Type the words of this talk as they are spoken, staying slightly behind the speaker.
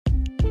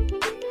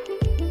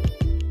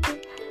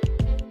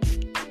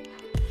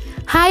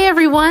Hi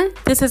everyone,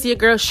 this is your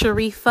girl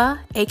Sharifa,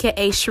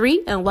 aka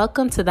Shri, and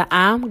welcome to the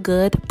I'm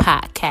Good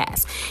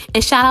podcast.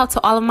 And shout out to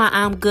all of my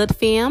I'm Good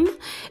fam.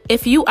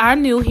 If you are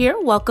new here,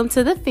 welcome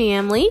to the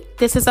family.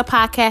 This is a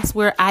podcast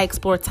where I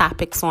explore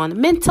topics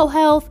on mental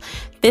health,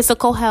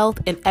 physical health,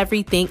 and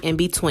everything in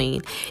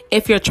between.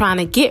 If you're trying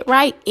to get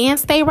right and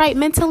stay right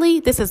mentally,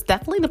 this is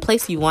definitely the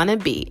place you want to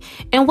be.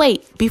 And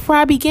wait, before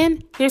I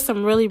begin, here's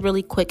some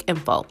really quick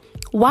info.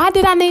 Why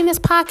did I name this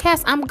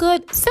podcast I'm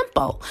Good?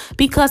 Simple.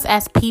 Because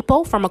as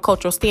people, from a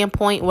cultural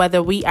standpoint,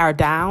 whether we are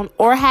down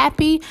or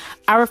happy,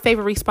 our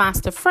favorite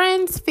response to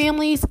friends,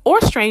 families,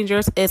 or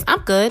strangers is I'm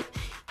good,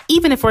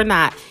 even if we're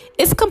not.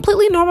 It's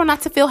completely normal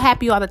not to feel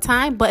happy all the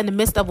time, but in the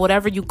midst of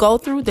whatever you go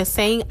through, the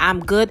saying I'm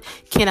good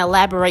can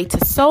elaborate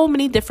to so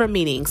many different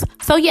meanings.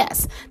 So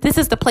yes, this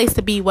is the place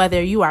to be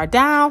whether you are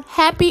down,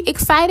 happy,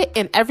 excited,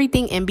 and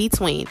everything in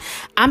between.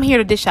 I'm here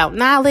to dish out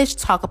knowledge,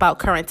 talk about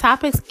current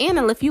topics, and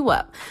to lift you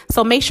up.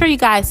 So make sure you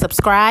guys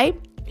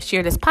subscribe,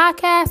 share this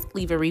podcast,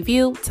 leave a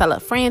review, tell a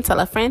friend,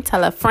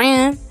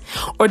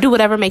 or do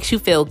whatever makes you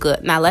feel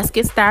good. Now let's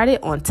get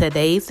started on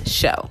today's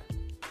show.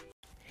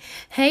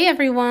 Hey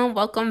everyone,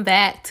 welcome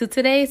back to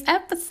today's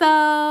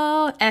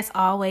episode. As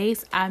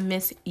always, I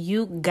miss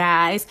you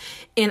guys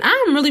and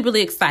I'm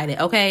really excited,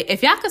 okay?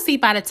 If y'all can see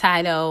by the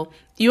title,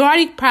 you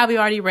probably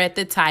already read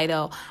the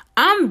title.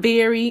 I'm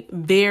very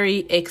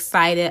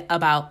excited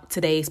about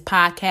today's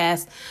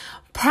podcast,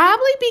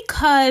 probably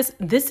because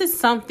this is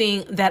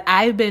something that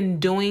I've been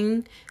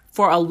doing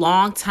for a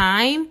long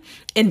time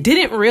and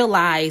didn't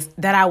realize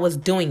that I was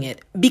doing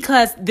it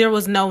because there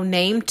was no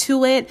name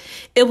to it.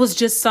 It was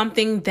just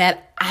something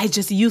that I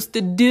just used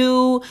to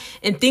do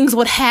and things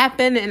would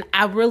happen and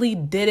I really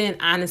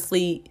didn't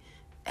honestly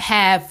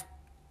have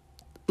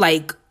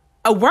like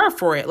a word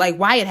for it, like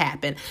why it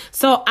happened.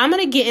 So I'm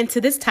going to get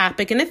into this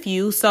topic in a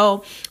few.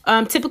 So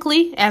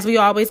typically, as we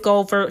always go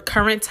over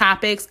current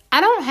topics,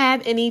 I don't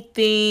have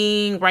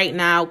anything right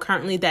now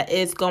currently that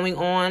is going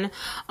on.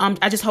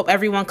 I just hope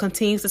everyone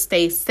continues to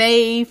stay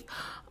safe.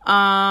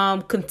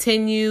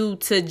 Continue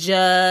to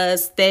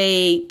just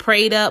stay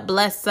prayed up,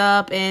 blessed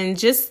up, and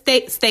just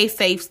stay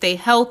safe, stay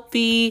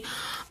healthy.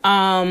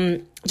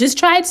 Just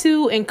try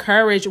to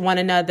encourage one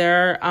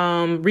another.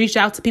 Reach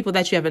out to people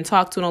that you haven't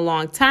talked to in a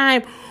long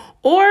time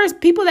or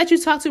people that you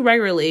talk to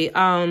regularly.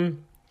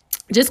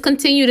 Just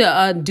continue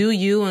to do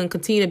you and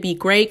continue to be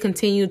great.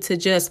 Continue to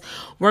just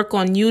work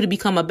on you to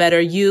become a better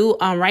you.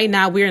 Right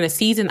now, we're in a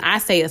season, I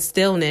say, of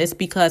stillness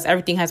because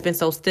everything has been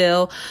so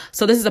still.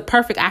 So this is a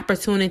perfect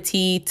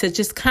opportunity to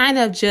just kind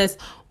of just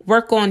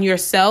work on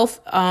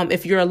yourself.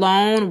 If you're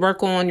alone,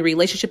 work on your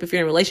relationship. If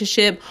you're in a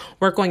relationship,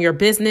 work on your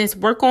business,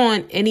 work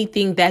on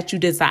anything that you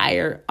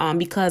desire.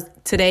 Because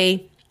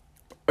today,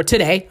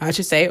 I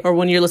should say, or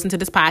when you're listening to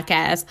this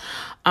podcast,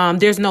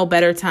 there's no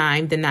better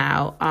time than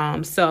now.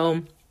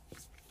 So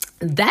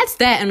that's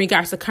that in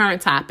regards to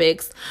current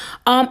topics.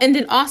 And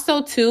then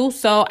also too,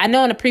 so I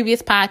know in a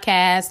previous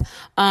podcast,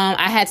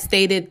 I had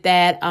stated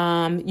that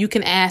you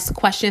can ask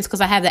questions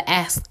because I have the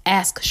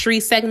Ask Shri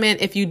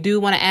segment. If you do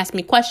want to ask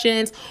me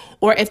questions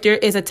or if there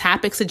is a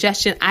topic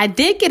suggestion, I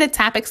did get a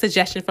topic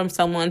suggestion from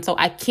someone. So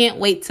I can't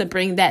wait to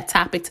bring that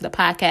topic to the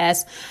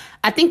podcast.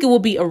 I think it will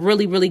be a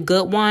really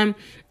good one.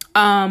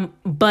 So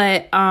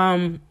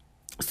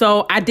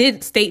I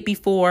did state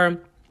before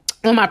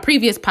on my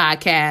previous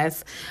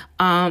podcast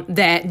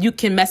that you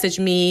can message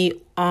me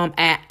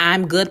at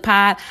I'm Good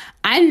Pod.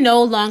 I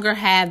no longer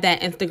have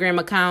that Instagram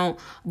account.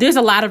 There's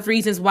a lot of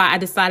reasons why I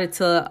decided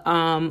to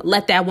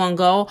let that one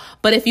go.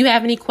 But if you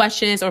have any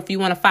questions or if you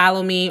want to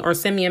follow me or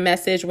send me a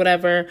message,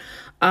 whatever,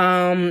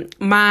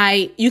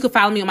 you can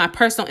follow me on my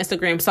personal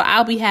Instagram. So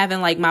I'll be having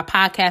like my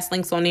podcast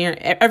links on there.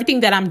 Everything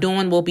that I'm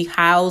doing will be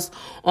housed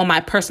on my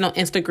personal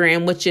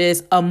Instagram, which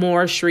is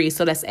Amor Shri.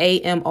 So that's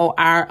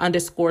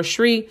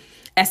AMOR_Shri.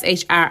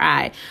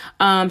 SHRI.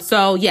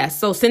 So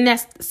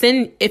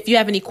send if you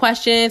have any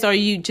questions or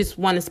you just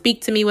want to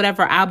speak to me,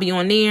 whatever, I'll be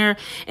on there.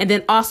 And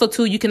then also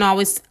too, you can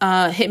always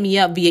hit me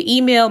up via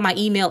email. My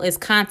email is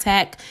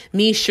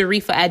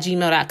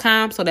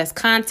contactmesharifa@gmail.com. So that's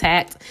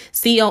contact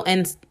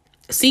CON.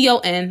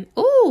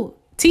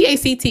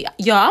 TACT.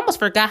 Y'all, I almost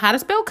forgot how to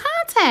spell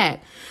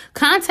contact.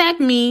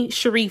 Contact me,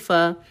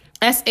 Sharifa,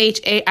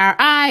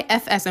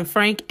 SHARIF as in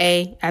Frank,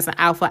 A as in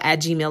Alpha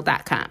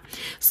 @gmail.com.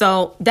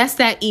 So that's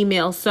that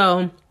email.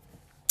 So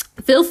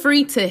feel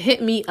free to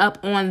hit me up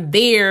on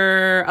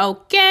there.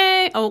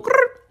 Okay. All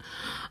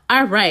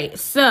right.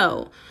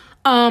 So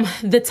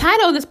the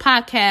title of this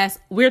podcast,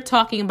 we're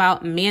talking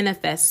about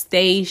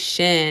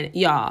manifestation.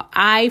 Y'all,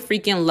 I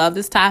freaking love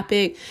this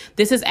topic.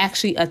 This is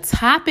actually a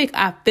topic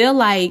I feel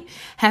like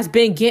has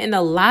been getting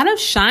a lot of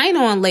shine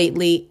on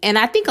lately. And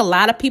I think a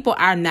lot of people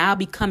are now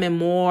becoming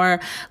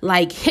more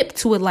like hip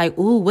to it. Like,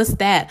 ooh, what's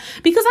that?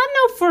 Because I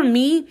know for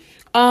me,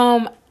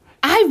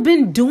 I've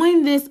been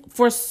doing this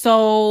for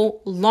so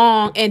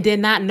long and did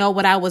not know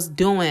what I was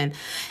doing.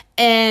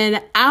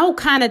 And I'll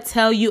kind of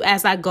tell you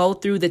as I go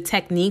through the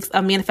techniques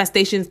of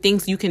manifestation,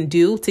 things you can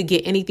do to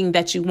get anything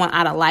that you want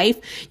out of life.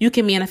 You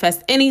can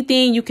manifest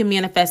anything. You can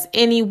manifest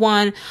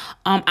anyone.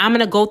 I'm going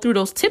to go through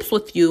those tips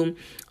with you.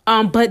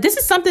 But this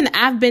is something that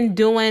I've been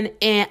doing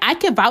and I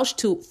can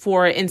vouch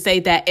for it and say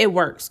that it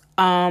works.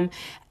 I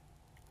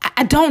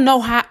don't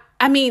know how.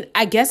 I mean,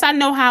 I guess I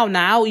know how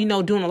now,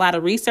 doing a lot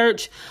of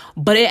research,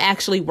 but it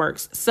actually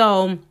works.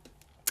 So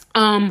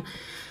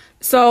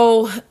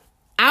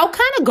I'll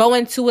kind of go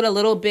into it a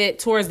little bit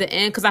towards the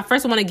end because I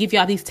first want to give you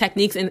all these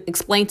techniques and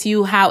explain to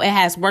you how it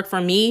has worked for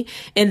me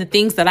and the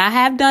things that I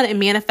have done and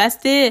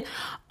manifested.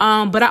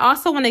 But I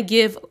also want to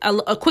give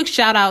a quick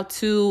shout out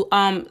to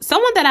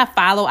someone that I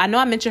follow. I know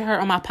I mentioned her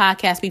on my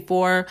podcast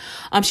before.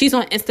 She's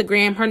on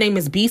Instagram. Her name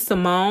is B.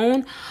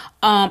 Simone.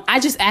 I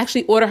just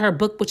actually ordered her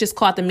book, which is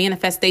called The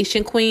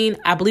Manifestation Queen.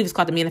 I believe it's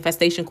called The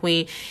Manifestation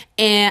Queen.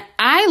 And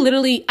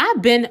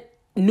I've been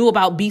knew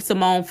about B.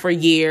 Simone for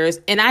years,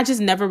 and I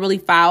just never really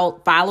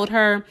followed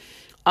her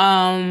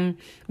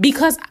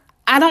because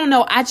I don't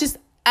know.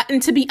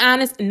 And to be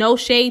honest, no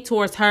shade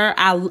towards her.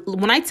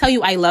 When I tell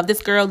you I love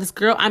this girl,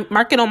 I'm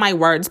marking on my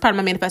word. It's part of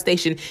my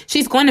manifestation.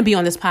 She's going to be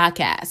on this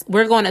podcast.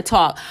 We're going to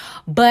talk.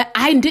 But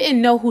I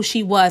didn't know who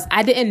she was.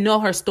 I didn't know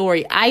her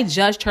story. I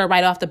judged her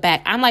right off the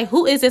bat. I'm like,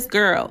 who is this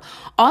girl?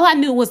 All I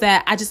knew was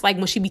that I just like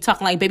when she be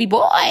talking like, baby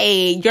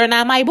boy, you're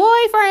not my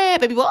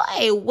boyfriend. Baby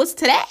boy, what's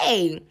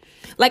today?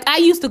 Like, I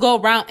used to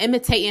go around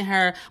imitating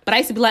her, but I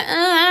used to be like,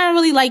 I don't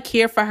really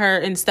care for her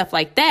and stuff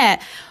like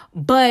that.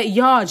 But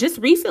y'all, just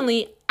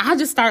recently, I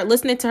just started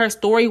listening to her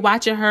story,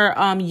 watching her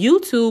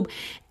YouTube,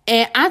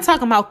 and I'm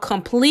talking about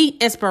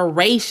complete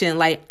inspiration.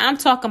 Like, I'm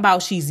talking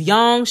about she's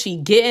young, she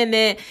getting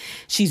it,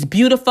 she's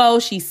beautiful,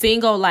 she's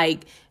single,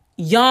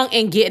 young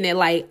and getting it.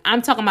 Like,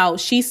 I'm talking about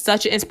she's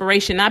such an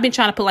inspiration. I've been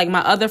trying to put my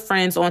other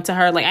friends onto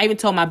her. I even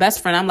told my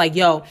best friend, I'm like,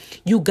 yo,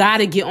 you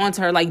gotta get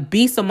onto her.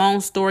 B.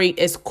 Simone's story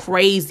is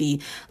crazy.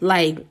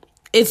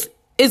 It's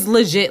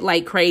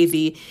legit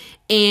crazy.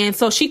 And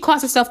so she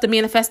calls herself the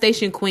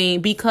Manifestation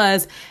Queen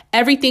because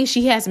everything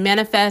she has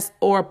manifest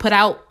or put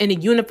out in the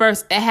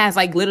universe, it has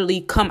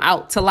literally come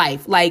out to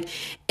life.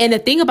 And the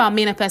thing about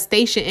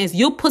manifestation is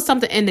you'll put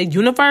something in the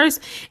universe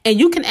and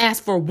you can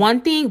ask for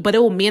one thing, but it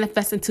will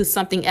manifest into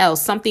something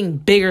else, something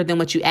bigger than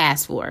what you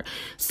asked for.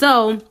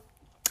 So,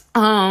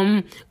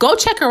 go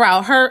check her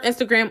out. Her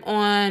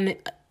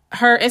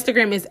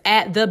Instagram is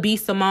at the B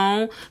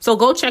Simone. So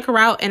go check her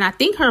out. And I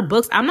think her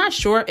books, I'm not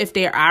sure if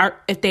they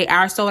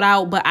are sold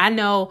out, but I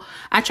know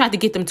I tried to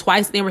get them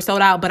twice. They were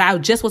sold out, but I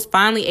just was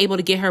finally able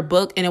to get her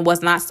book and it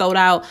was not sold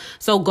out.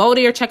 So go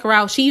there, check her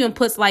out. She even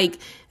puts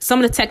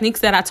some of the techniques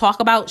that I talk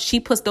about. She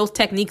puts those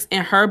techniques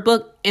in her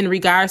book in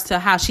regards to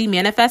how she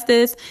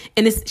manifests.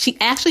 And she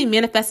actually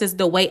manifests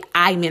the way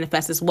I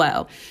manifest as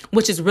well,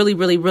 which is really,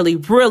 really, really,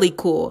 really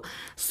cool.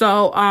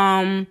 So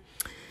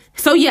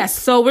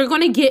we're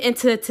going to get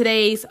into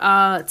today's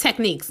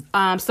techniques.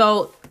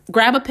 So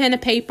grab a pen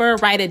and paper,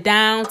 write it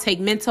down, take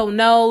mental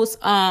notes,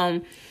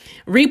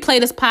 replay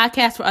this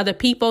podcast for other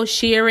people,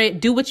 share it,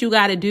 do what you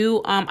got to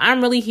do.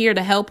 I'm really here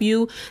to help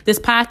you. This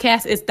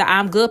podcast is the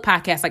I'm Good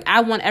podcast.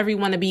 I want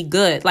everyone to be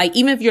good.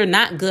 Even if you're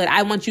not good,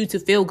 I want you to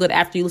feel good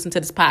after you listen to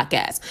this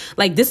podcast.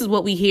 This is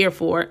what we here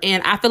for.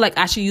 And I feel like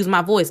I should use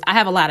my voice. I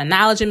have a lot of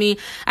knowledge in me.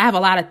 I have a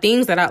lot of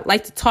things that I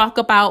like to talk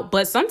about,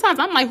 but sometimes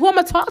I'm like, who am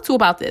I talk to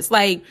about this?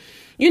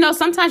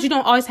 Sometimes you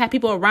don't always have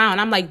people around.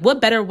 I'm like,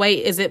 what better way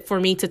is it for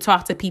me to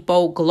talk to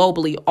people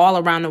globally, all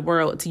around the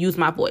world, to use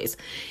my voice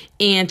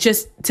and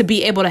just to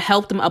be able to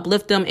help them,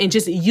 uplift them, and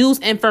just use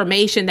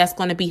information that's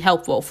going to be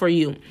helpful for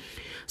you.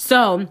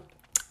 So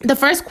the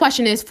first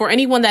question is, for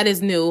anyone that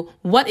is new,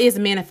 what is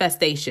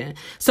manifestation?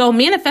 So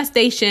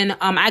manifestation,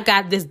 I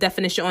got this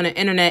definition on the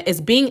internet,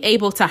 is being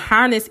able to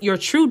harness your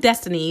true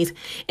destinies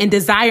and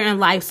desire in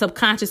life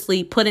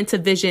subconsciously put into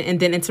vision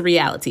and then into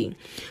reality.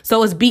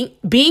 So it's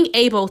being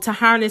able to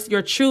harness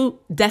your true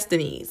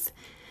destinies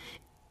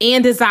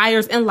and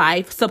desires in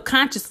life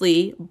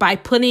subconsciously by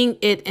putting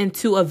it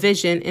into a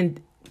vision.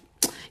 And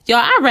y'all,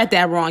 I read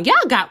that wrong.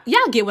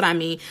 Y'all get what I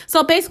mean.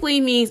 So basically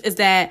it means is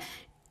that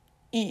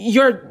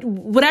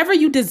whatever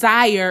you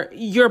desire,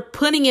 you're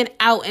putting it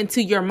out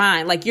into your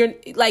mind.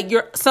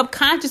 You're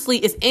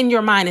subconsciously is in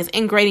your mind, is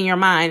ingrained in your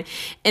mind,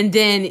 and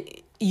then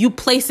you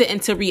place it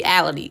into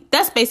reality.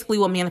 That's basically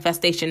what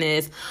manifestation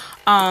is.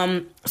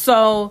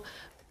 So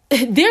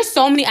there's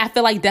so many, I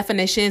feel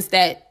definitions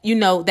that,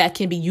 that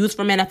can be used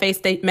for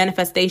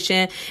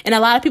manifestation. And a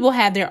lot of people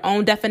have their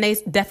own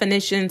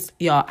definitions.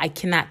 Y'all, I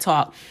cannot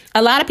talk.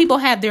 A lot of people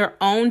have their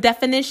own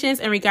definitions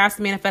in regards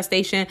to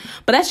manifestation,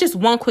 but that's just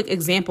one quick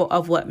example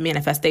of what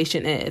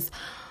manifestation is.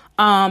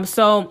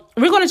 So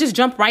we're going to just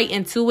jump right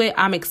into it.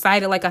 I'm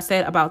excited, like I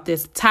said, about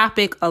this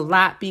topic a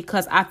lot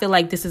because I feel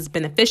like this is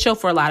beneficial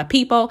for a lot of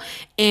people.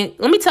 And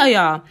let me tell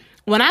y'all,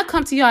 when I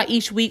come to y'all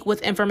each week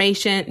with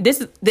information,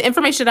 the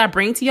information that I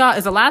bring to y'all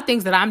is a lot of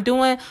things that I'm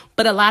doing,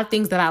 but a lot of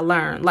things that I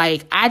learn.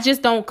 Like, I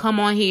just don't come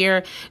on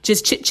here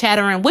just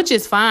chit-chattering, which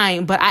is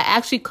fine, but I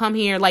actually come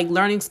here like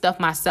learning stuff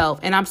myself,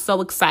 and I'm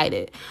so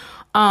excited.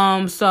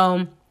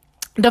 So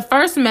the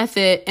first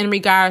method in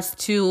regards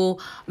to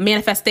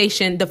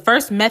manifestation, the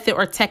first method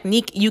or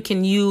technique you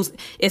can use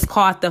is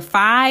called the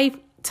 5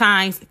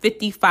 times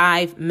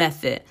 55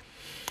 method.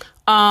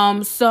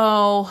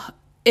 So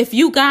if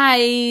you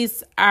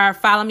guys are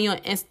following me on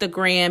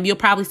Instagram, you'll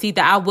probably see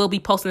that I will be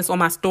posting this on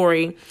my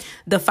story,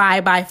 the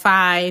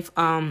 5x5,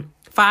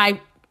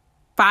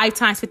 5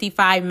 times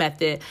 55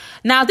 method.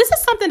 Now, this is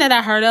something that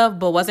I heard of,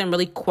 but wasn't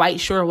really quite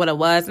sure what it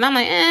was. And I'm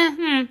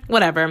like,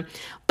 whatever.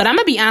 But I'm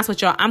going to be honest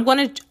with y'all. I'm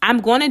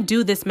going to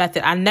do this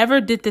method. I never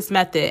did this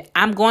method.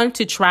 I'm going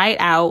to try it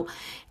out,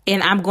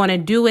 and I'm going to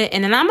do it.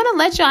 And then I'm going to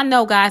let y'all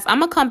know, guys. I'm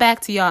going to come back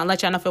to y'all and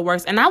let y'all know if it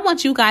works. And I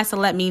want you guys to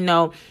let me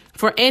know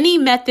for any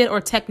method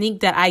or technique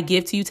that I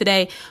give to you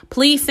today.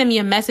 Please send me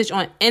a message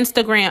on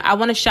Instagram. I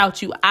want to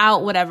shout you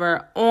out,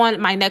 whatever,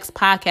 on my next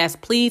podcast.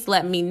 Please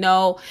let me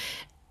know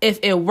if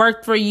it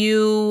worked for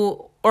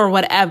you or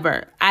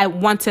whatever. I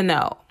want to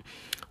know.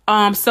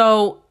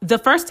 So the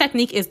first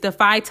technique is the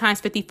 5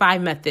 times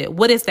 55 method.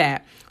 What is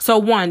that? So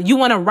 1, you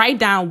want to write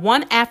down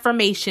one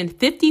affirmation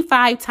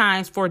 55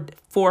 times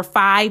for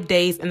 5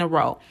 days in a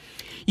row.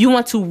 You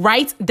want to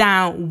write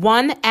down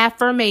one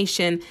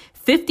affirmation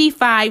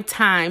 55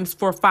 times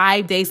for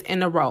 5 days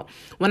in a row.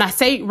 When I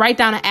say write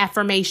down an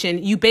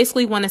affirmation, you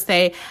basically want to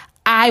say,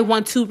 I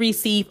want to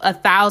receive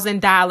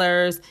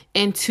 $1,000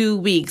 in 2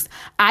 weeks.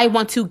 I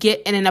want to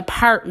get in an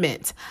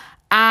apartment.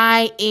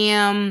 I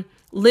am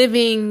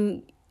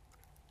living.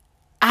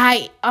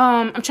 I'm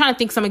trying to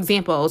think some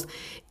examples.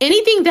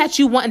 Anything that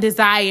you want and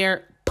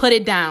desire, put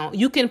it down.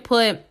 You can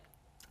put,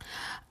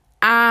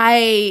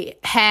 I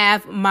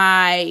have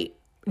my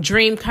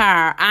dream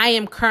car. I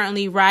am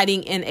currently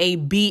riding in a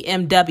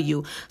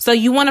BMW. So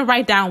you want to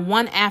write down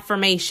one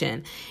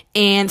affirmation.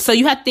 And so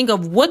you have to think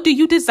of, what do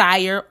you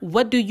desire?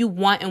 What do you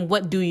want? And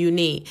what do you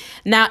need?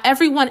 Now,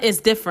 everyone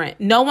is different.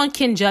 No one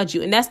can judge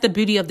you. And that's the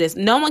beauty of this.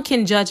 No one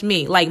can judge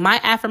me. Like,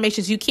 my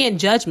affirmations, you can't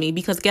judge me,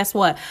 because guess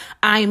what?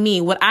 I'm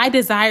me. What I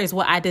desire is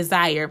what I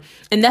desire.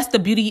 And that's the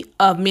beauty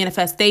of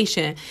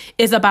manifestation.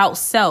 It's about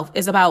self.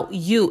 It's about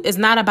you. It's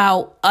not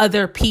about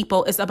other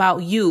people. It's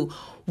about you.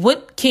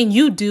 What can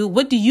you do?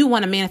 What do you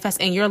want to manifest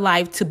in your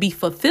life to be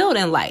fulfilled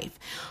in life?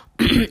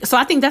 So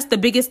I think that's the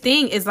biggest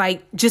thing, is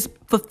like, just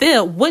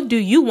fulfill. What do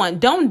you want?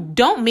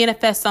 Don't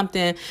manifest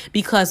something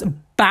because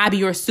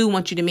Bobby or Sue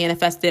want you to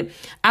manifest it.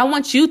 I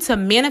want you to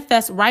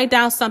manifest, write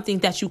down something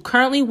that you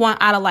currently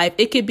want out of life.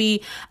 It could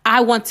be,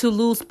 I want to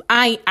lose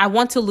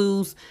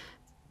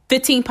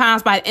 15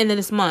 pounds by the end of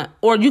this month.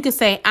 Or you can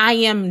say, I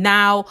am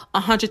now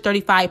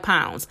 135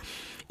 pounds.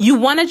 You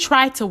want to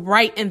try to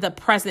write in the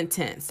present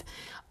tense.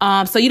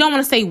 So you don't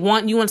want to say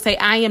want, you want to say,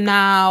 I am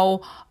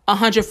now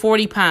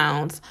 140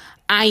 pounds.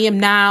 I am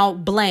now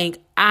blank.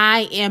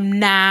 I am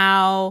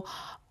now,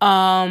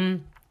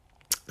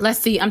 let's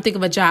see, I'm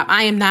thinking of a job.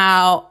 I am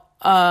now,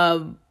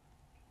 I'm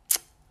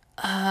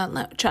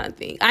trying to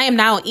think. I am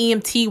now an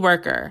EMT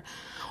worker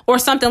or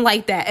something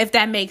like that, if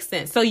that makes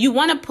sense. So you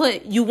want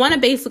to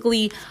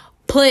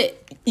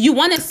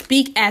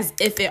speak as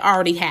if it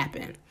already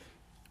happened.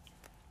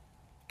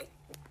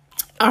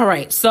 All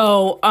right.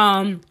 So,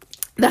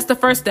 that's the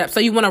first step. So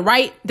you want to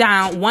write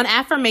down one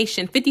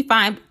affirmation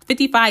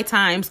 55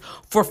 times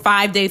for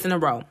 5 days in a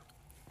row.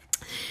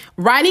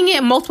 Writing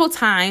it multiple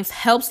times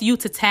helps you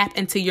to tap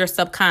into your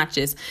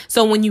subconscious.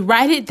 So when you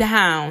write it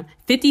down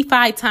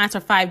 55 times for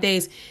 5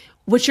 days,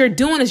 what you're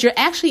doing is you're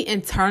actually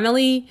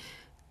internally,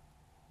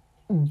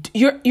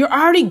 you're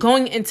already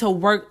going into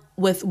work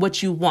with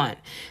what you want.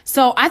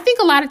 So I think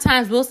a lot of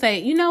times we'll say,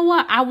 you know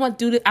what, I want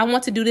to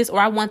do this, or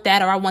I want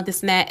that, or I want this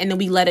and that, and then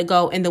we let it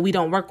go, and then we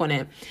don't work on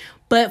it.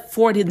 But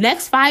for the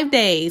next 5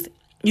 days,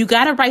 you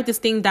got to write this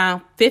thing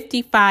down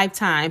 55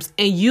 times,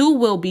 and you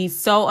will be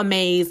so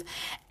amazed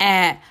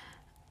at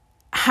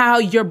how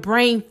your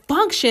brain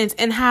functions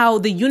and how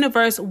the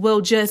universe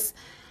will just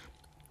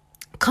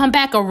come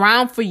back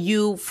around for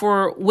you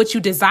for what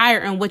you desire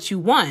and what you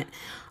want.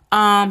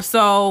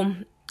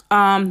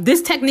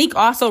 This technique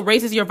also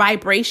raises your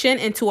vibration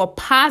into a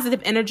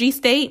positive energy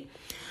state.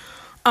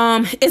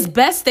 It's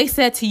best, they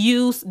said, to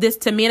use this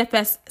to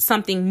manifest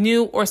something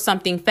new or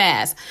something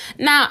fast.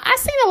 Now, I've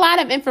seen a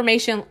lot of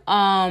information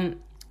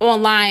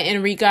online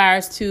in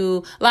regards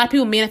to a lot of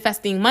people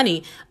manifesting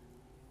money.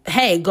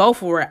 Hey, go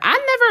for it.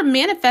 I never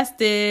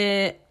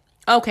manifested.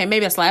 Okay,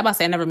 maybe that's lie. I'm about to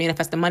say I never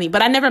manifested money,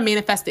 but I never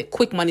manifested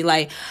quick money.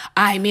 Like,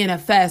 I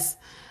manifest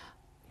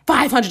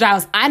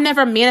 $500. I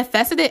never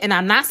manifested it, and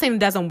I'm not saying it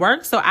doesn't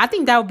work. So I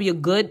think that would be a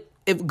good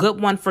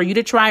one for you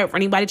to try, or for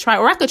anybody to try,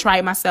 or I could try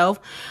it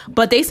myself.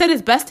 But they said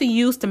it's best to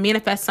use to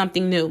manifest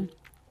something new.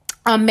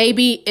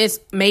 Maybe it's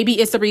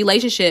a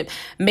relationship.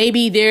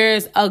 Maybe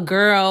there's a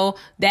girl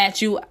that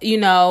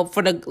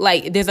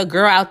there's a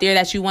girl out there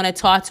that you want to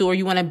talk to or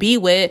you want to be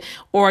with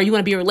or you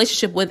want to be in a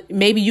relationship with.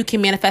 Maybe you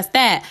can manifest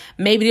that.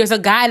 Maybe there's a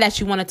guy that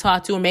you want to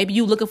talk to, or maybe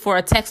you looking for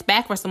a text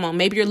back for someone.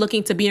 Maybe you're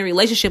looking to be in a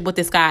relationship with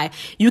this guy.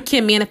 You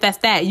can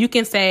manifest that. You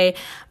can say,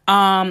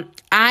 I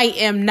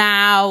am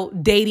now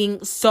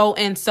dating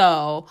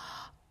so-and-so.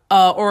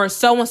 Or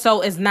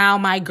so-and-so is now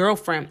my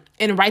girlfriend,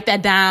 and write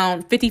that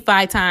down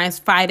 55 times,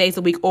 5 days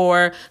a week,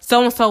 or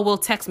so-and-so will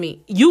text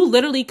me. You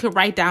literally could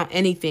write down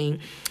anything.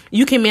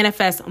 You can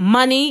manifest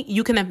money.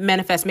 You can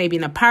manifest maybe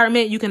an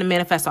apartment. You can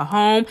manifest a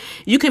home.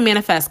 You can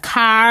manifest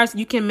cars.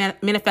 You can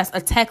manifest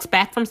a text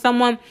back from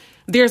someone.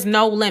 There's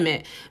no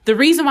limit. The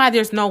reason why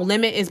there's no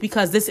limit is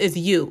because this is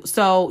you.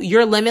 So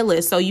you're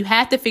limitless. So you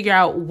have to figure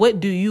out, what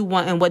do you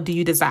want and what do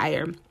you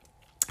desire?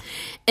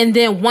 And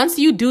then once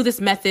you do this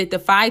method, the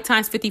 5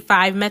 times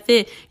 55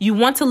 method, you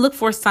want to look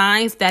for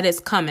signs that it's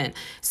coming.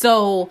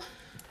 So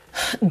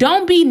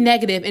don't be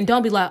negative and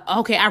don't be like,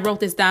 okay, I wrote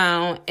this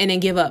down and then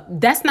give up.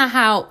 That's not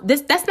how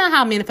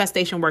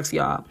manifestation works,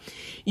 y'all.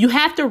 You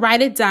have to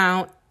write it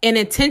down and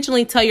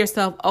intentionally tell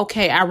yourself,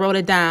 okay, I wrote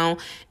it down,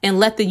 and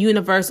let the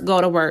universe go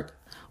to work.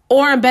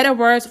 Or in better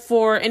words,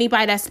 for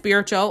anybody that's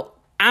spiritual,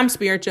 I'm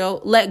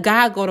spiritual, let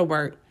God go to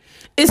work.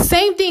 It's the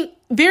same thing,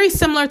 very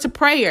similar to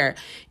prayer.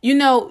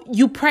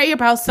 You pray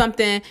about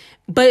something,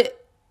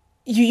 but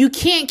you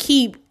can't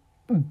keep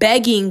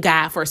begging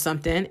God for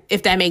something,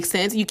 if that makes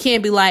sense. You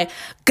can't be like,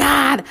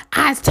 God,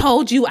 I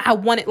told you I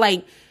want it.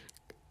 Like,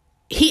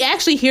 he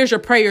actually hears your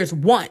prayers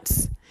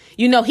once.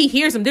 He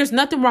hears them. There's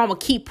nothing wrong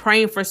with keep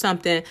praying for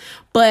something.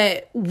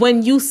 But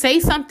when you say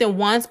something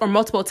once or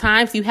multiple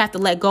times, you have to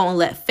let go and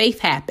let faith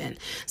happen.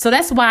 So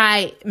that's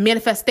why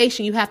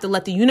manifestation, you have to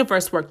let the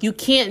universe work. You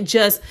can't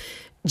just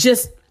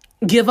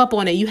give up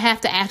on it. You have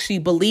to actually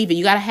believe it.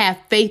 You got to have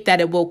faith that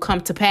it will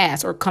come to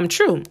pass or come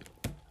true.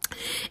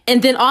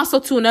 And then also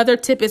too, another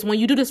tip is when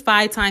you do this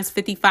 5 times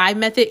 55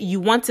 method, you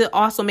want to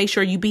also make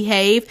sure you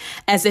behave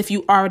as if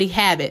you already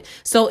have it.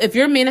 So if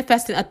you're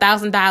manifesting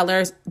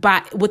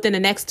 $1,000 within the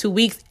next 2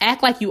 weeks,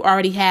 act like you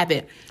already have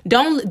it.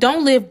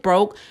 Don't live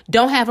broke.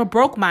 Don't have a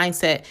broke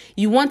mindset.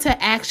 You want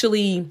to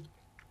actually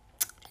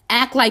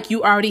act like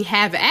you already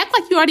have it. Act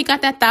like you already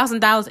got that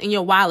 $1,000 in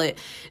your wallet.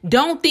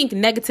 Don't think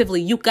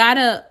negatively. You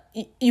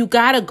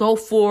gotta go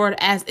forward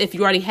as if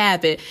you already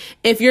have it.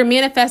 If you're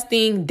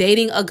manifesting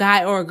dating a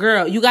guy or a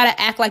girl, you gotta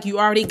act like you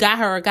already got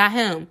her or got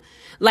him.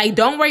 Like,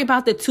 don't worry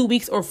about the 2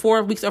 weeks or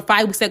 4 weeks or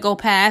 5 weeks that go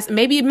past.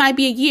 Maybe it might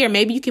be a year.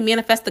 Maybe you can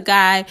manifest a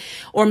guy,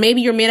 or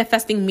maybe you're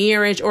manifesting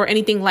marriage or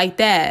anything like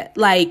that.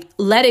 Like,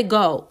 let it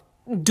go.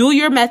 Do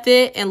your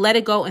method and let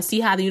it go and see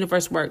how the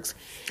universe works.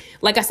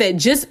 Like I said,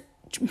 just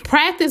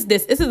practice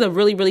this. This is a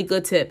really, really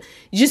good tip.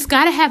 You just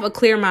got to have a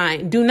clear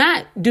mind. Do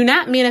not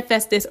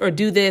manifest this or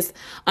do this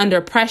under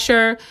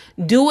pressure.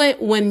 Do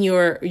it when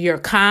you're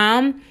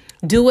calm.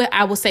 Do it,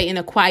 I will say, in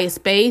a quiet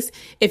space.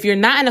 If you're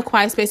not in a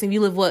quiet space and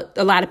you live with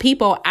a lot of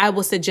people, I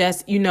would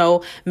suggest,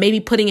 maybe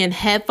putting in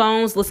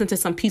headphones, listen to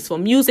some peaceful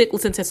music,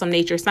 listen to some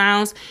nature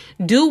sounds.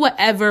 Do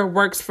whatever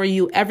works for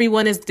you.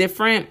 Everyone is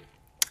different.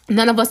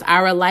 None of us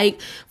are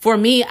alike. For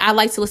me, I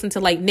like to listen to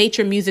like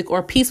nature music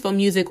or peaceful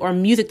music or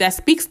music that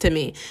speaks to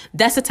me.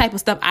 That's the type of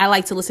stuff I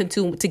like to listen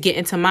to get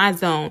into my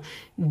zone.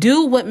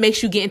 Do what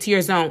makes you get into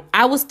your zone.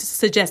 I would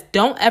suggest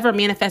don't ever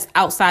manifest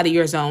outside of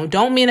your zone.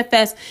 Don't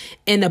manifest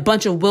in a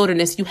bunch of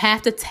wilderness. You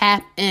have to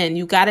tap in.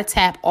 You got to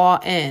tap all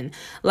in.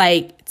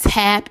 Like,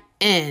 tap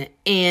in.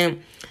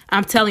 And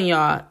I'm telling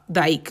y'all,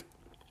 like,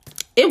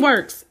 it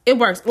works. It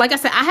works. Like I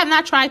said, I have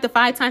not tried the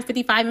 5 times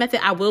 55 method.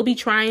 I will be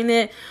trying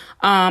it.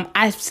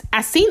 I've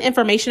seen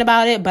information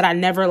about it, but I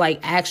never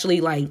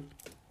actually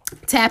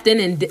tapped in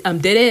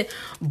and did it.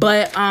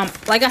 But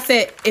like I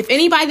said, if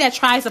anybody that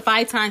tries the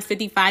 5 times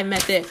 55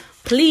 method,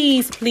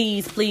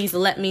 please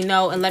let me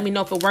know and let me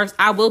know if it works.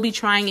 I will be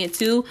trying it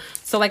too.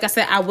 So like I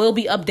said, I will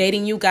be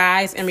updating you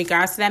guys in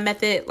regards to that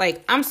method.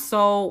 Like, I'm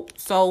so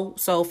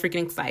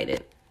freaking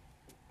excited.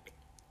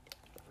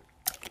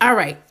 All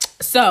right.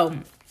 So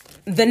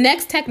the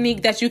next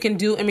technique that you can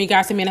do in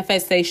regards to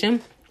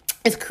manifestation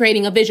is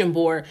creating a vision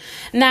board.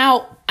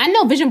 Now, I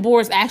know vision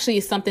boards actually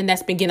is something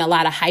that's been getting a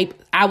lot of hype.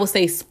 I would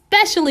say,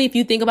 especially if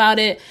you think about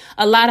it,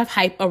 a lot of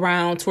hype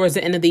around towards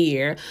the end of the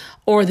year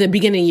or the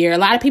beginning of the year. A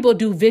lot of people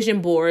do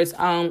vision boards.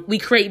 We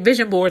create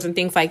vision boards and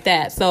things like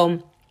that.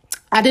 So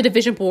I did a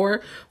vision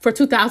board for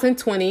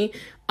 2020.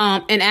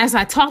 And as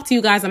I talk to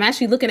you guys, I'm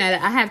actually looking at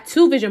it. I have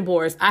 2 vision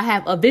boards. I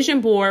have a vision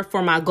board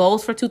for my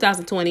goals for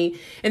 2020.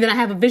 And then I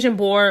have a vision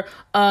board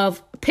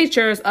of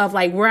pictures of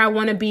where I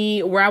want to be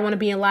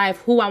in life,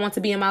 who I want to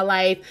be in my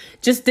life,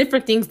 just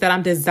different things that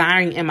I'm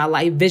desiring in my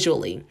life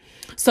visually.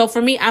 So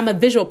for me, I'm a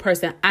visual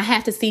person. I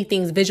have to see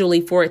things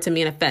visually for it to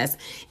manifest.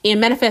 In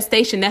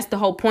manifestation, that's the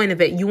whole point of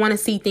it. You want to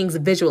see things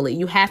visually.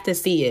 You have to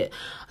see it.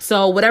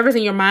 So whatever's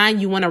in your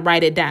mind, you want to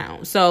write it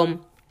down. So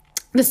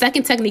the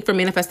second technique for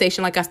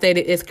manifestation, like I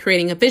stated, is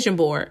creating a vision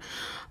board.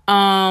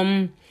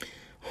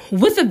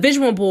 with a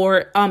visual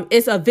board,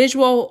 it's a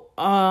visual,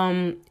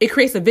 it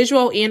creates a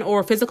visual and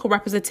or physical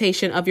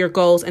representation of your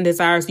goals and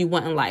desires you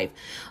want in life.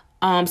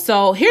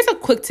 So here's a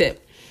quick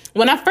tip.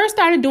 When I first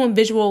started doing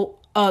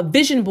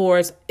vision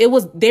boards,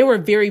 they were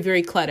very,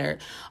 very cluttered.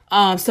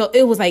 So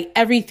it was like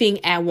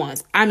everything at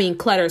once. I mean,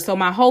 cluttered. So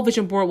my whole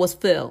vision board was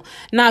filled.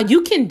 Now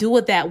you can do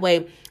it that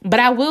way, but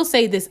I will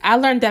say this. I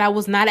learned that I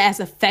was not as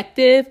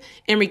effective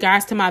in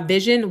regards to my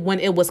vision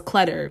when it was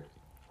cluttered.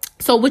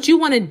 So what you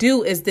want to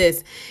do is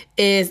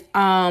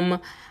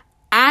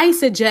I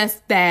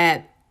suggest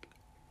that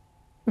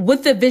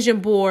with the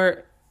vision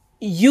board,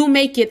 you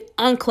make it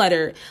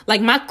uncluttered.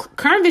 Like my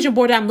current vision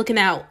board that I'm looking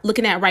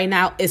at right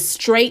now is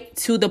straight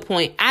to the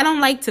point. I don't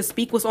like to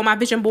speak what's on my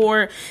vision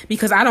board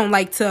because I don't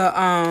like to,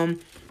 I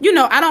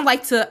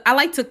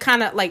like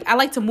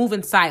to move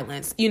in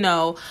silence,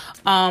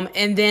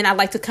 and then I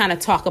like to kind of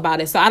talk about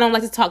it. So I don't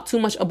like to talk too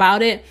much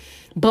about it.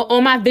 But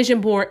on my vision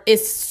board,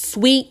 it's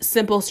sweet,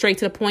 simple, straight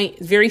to the point,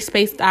 very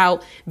spaced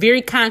out,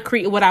 very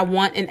concrete what I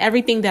want, and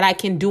everything that I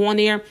can do on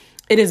there,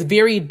 it is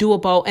very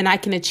doable, and I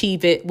can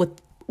achieve it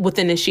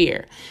within this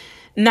year.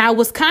 Now,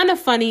 what's kind of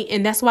funny,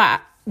 and that's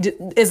why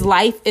is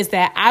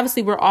that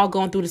obviously we're all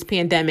going through this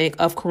pandemic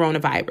of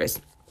coronavirus.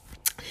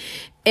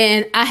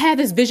 And I have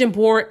this vision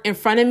board in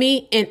front of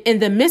me, and in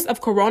the midst of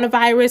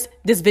coronavirus,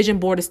 this vision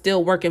board is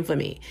still working for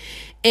me.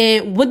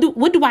 And what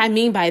do I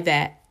mean by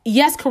that?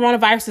 Yes,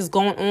 coronavirus is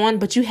going on,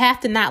 but you have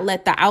to not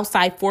let the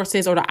outside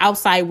forces or the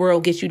outside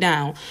world get you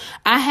down.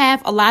 I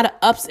have a lot of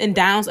ups and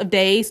downs of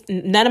days.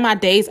 None of my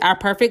days are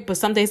perfect, but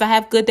some days I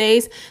have good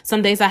days.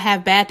 Some days I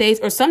have bad days,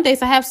 or some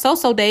days I have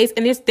so-so days.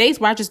 And there's days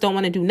where I just don't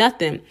want to do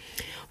nothing.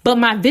 But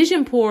my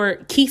vision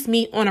board keeps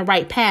me on the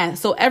right path.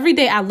 So every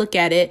day I look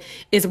at it,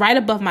 it's right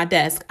above my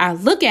desk. I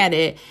look at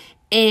it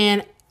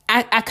and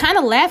I kind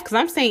of laugh because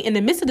I'm saying in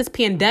the midst of this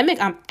pandemic,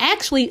 I'm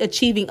actually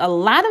achieving a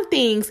lot of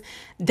things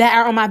that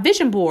are on my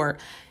vision board.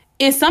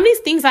 And some of these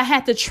things I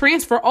had to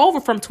transfer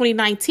over from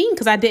 2019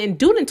 because I didn't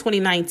do it in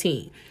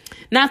 2019.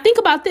 Now think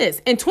about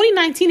this. In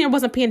 2019, there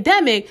was a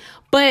pandemic,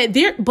 but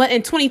in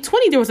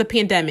 2020, there was a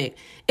pandemic.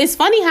 It's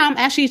funny how I'm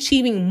actually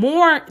achieving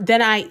more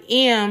than I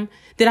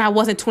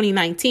was in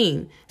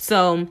 2019.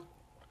 So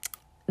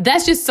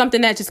that's just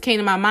something that just came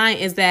to my mind,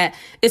 is that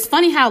it's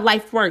funny how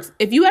life works.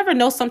 If you ever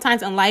know,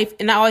 sometimes in life,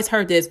 and I always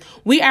heard this,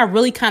 we are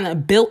really kind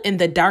of built in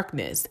the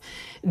darkness.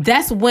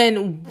 That's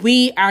when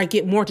we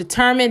get more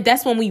determined.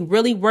 That's when we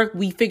really work.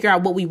 We figure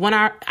out what we want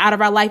out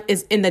of our life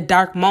is in the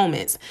dark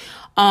moments.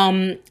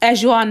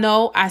 As you all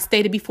know, I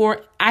stated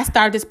before, I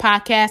started this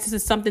podcast. This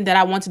is something that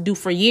I want to do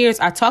for years.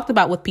 I talked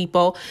about with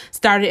people,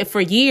 started it for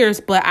years,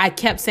 but I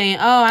kept saying,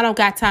 oh, I don't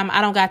got time.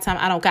 And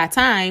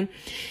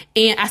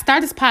I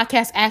started this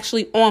podcast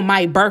actually on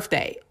my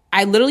birthday.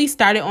 I literally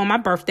started on my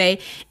birthday,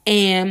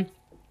 and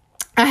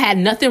I had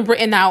nothing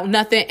written out,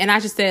 nothing. And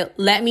I just said,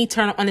 let me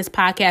turn on this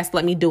podcast.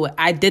 Let me do it.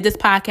 I did this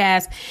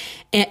podcast.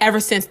 And ever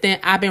since then,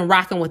 I've been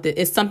rocking with it.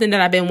 It's something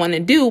that I've been wanting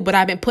to do, but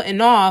I've been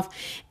putting off.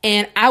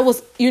 And I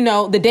was,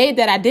 the day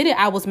that I did it,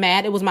 I was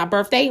mad. It was my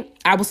birthday.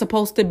 I was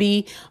supposed to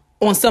be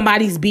on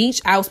somebody's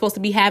beach. I was supposed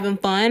to be having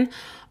fun.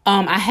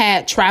 I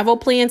had travel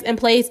plans in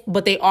place,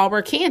 but they all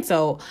were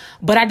canceled.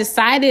 But I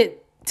decided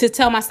to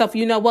tell myself,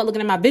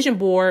 looking at my vision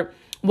board,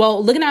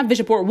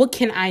 what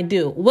can I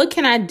do? What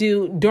can I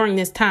do during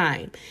this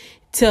time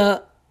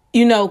to,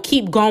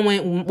 keep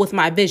going with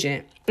my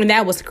vision? And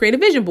that was to create a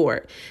vision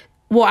board.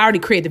 Well, I already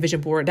created the vision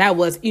board. That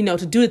was,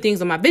 to do the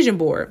things on my vision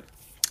board.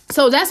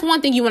 So that's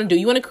one thing you want to do.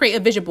 You want to create a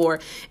vision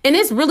board. And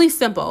it's really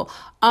simple.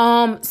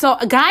 So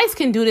guys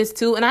can do this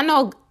too. And I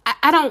know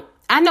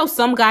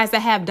some guys that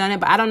have done it,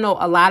 but I don't know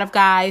a lot of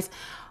guys.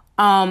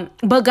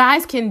 But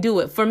guys can do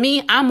it. For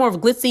me, I'm more of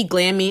glitzy,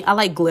 glammy. I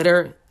like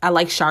glitter. I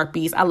like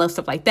Sharpies. I love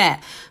stuff like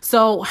that.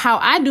 So how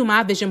I do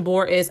my vision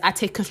board is I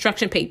take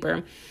construction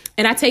paper.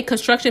 And I take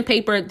construction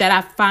paper that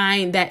I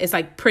find that is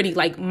like pretty.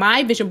 Like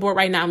my vision board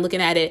right now, I'm looking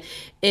at it,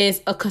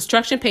 is a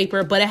construction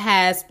paper, but it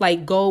has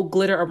like gold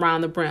glitter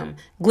around the brim.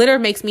 Glitter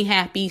makes me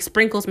happy.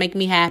 Sprinkles make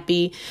me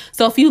happy.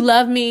 So if you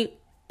love me,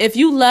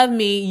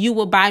 you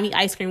will buy me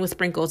ice cream with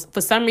sprinkles. For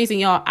some reason,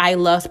 y'all, I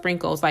love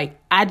sprinkles. Like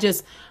I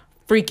just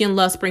freaking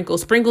love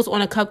sprinkles. Sprinkles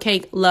on a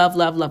cupcake. Love,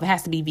 love, love. It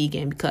has to be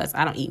vegan because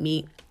I don't eat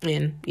meat.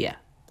 And yeah,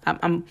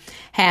 I'm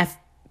half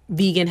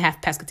vegan,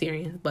 half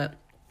pescatarian, but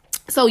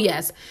so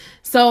yes.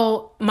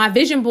 So my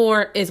vision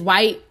board is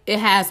white. It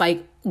has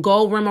like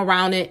gold rim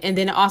around it. And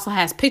then it also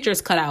has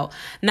pictures cut out.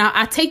 Now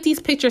I take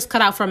these pictures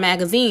cut out from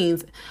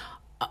magazines,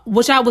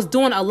 which I was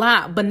doing a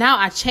lot, but now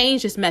I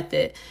changed this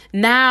method.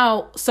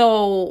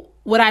 So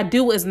what I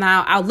do is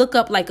now I'll look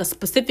up like a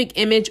specific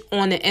image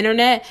on the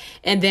internet,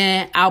 and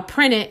then I'll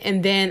print it,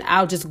 and then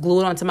I'll just glue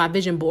it onto my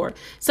vision board.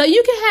 So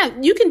you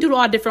can do it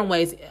all different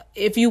ways.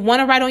 If you want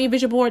to write on your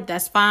vision board,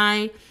 that's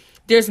fine.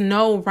 There's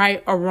no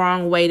right or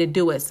wrong way to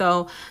do it.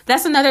 So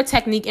that's another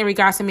technique in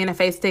regards to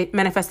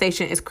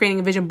manifestation, is creating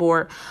a vision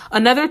board.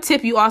 Another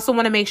tip you also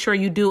want to make sure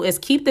you do is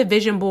keep the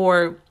vision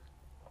board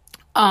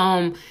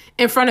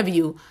in front of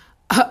you.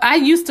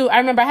 I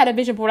remember I had a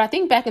vision board, I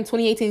think back in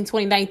 2018,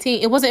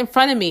 2019. It wasn't in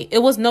front of me. It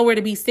was nowhere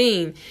to be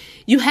seen.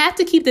 You have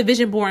to keep the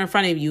vision board in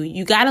front of you.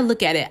 You got to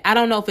look at it. I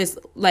don't know if it's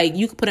like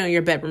you could put it on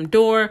your bedroom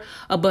door,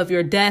 above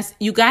your desk.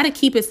 You got to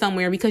keep it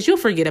somewhere because you'll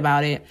forget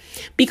about it.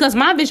 Because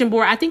my vision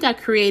board, I think I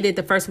created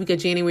the first week of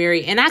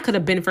January and I could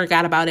have been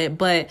forgot about it.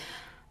 But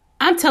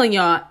I'm telling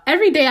y'all,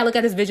 every day I look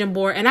at this vision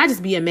board and I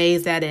just be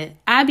amazed at it.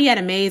 I be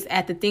amazed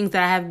at the things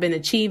that I have been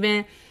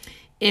achieving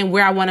and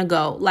where I want to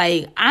go.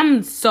 Like,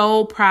 I'm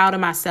so proud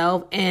of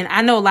myself. And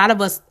I know a lot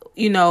of us,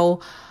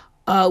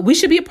 we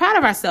should be proud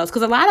of ourselves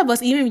because a lot of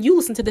us, even if you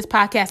listen to this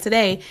podcast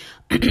today,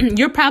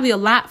 you're probably a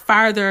lot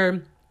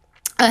farther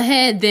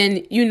ahead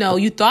than,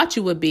 you thought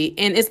you would be.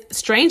 And it's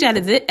strange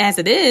as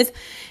it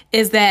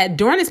is that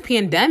during this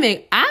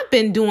pandemic, I've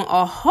been doing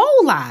a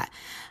whole lot.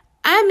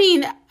 I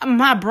mean,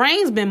 my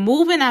brain's been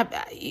moving.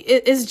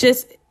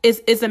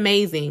 It's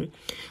amazing.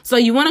 So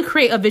you want to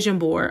create a vision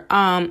board.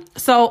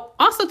 So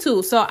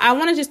I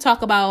want to just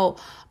talk about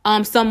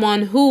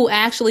someone who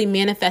actually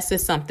manifested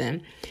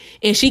something,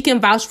 and she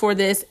can vouch for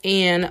this.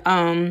 And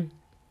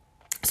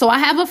so I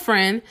have a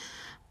friend,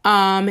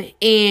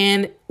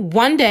 and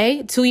one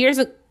day, 2 years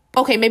ago,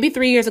 maybe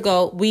 3 years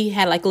ago, we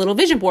had like a little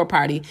vision board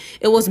party.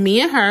 It was me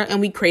and her,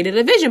 and we created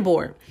a vision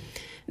board.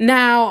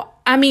 Now,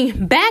 I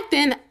mean, back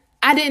then,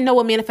 I didn't know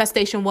what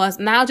manifestation was.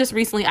 Now, just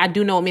recently, I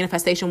do know what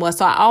manifestation was.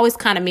 So I always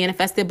kind of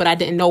manifested, but I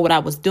didn't know what I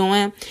was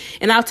doing.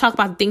 And I'll talk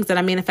about the things that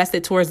I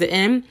manifested towards the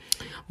end.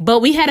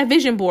 But we had a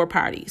vision board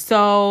party.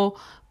 So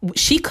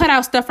she cut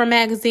out stuff from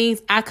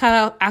magazines. I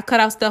cut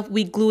out stuff.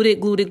 We glued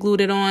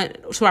it on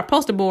to our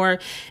poster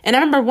board. And I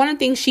remember one of the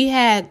things she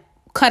had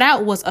cut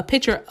out was a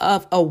picture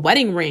of a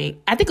wedding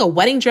ring. I think a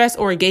wedding dress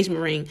or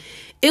engagement ring.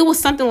 It was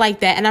something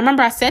like that. And I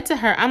remember I said to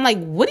her, I'm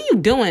like, what are you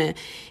doing?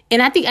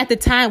 And I think at the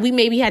time we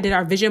maybe had did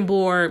our vision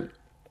board.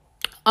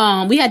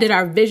 Maybe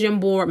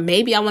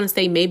I want to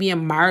say maybe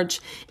in March.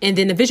 And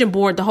then the vision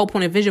board, the whole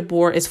point of vision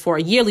board is for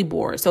a yearly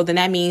board. So then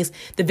that means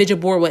the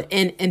vision board would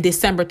end in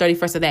December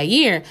 31st of that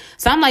year.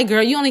 So I'm like,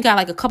 girl, you only got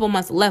like a couple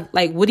months left.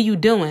 Like, what are you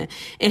doing?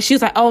 And she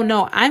was like, oh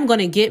no, I'm going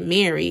to get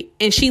married.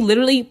 And she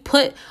literally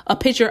put a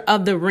picture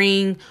of the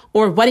ring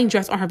or wedding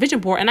dress on her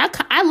vision board. And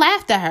I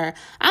laughed at her.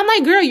 I'm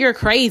like, girl, you're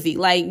crazy.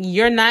 Like,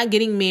 you're not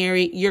getting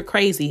married. You're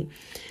crazy.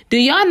 Do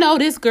y'all know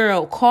this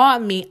girl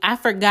called me? I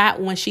forgot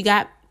when she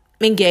got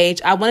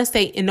engaged. I want to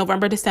say in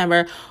November,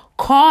 December,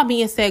 called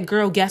me and said,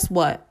 girl, guess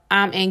what?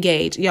 I'm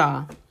engaged.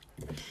 Y'all,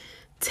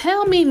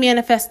 tell me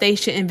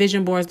manifestation and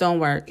vision boards don't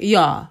work.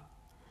 Y'all,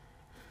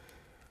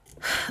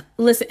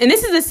 listen, and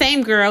this is the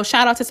same girl.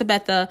 Shout out to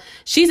Sabetha.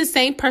 She's the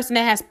same person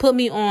that has put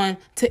me on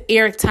to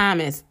Eric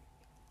Thomas.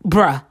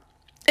 Bruh.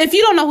 If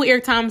you don't know who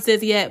Eric Thomas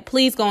is yet,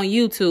 please go on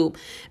YouTube.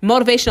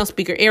 Motivational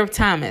speaker, Eric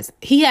Thomas.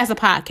 He has a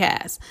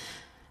podcast.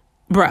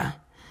 Bruh.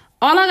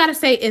 All I got to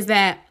say is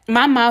that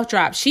my mouth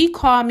dropped. She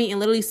called me and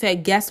literally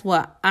said, guess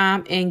what?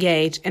 I'm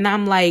engaged. And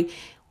I'm like,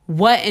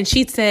 what? And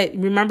she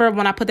said, remember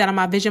when I put that on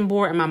my vision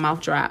board? And my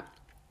mouth dropped.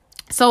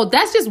 So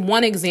that's just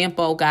one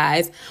example,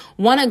 guys.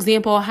 One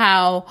example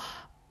how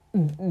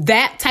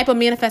that type of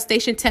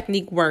manifestation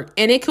technique work.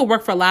 And it could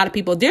work for a lot of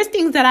people. There's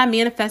things that I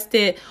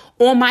manifested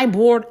on my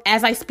board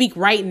as I speak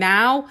right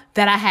now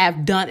that I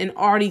have done and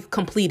already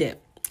completed.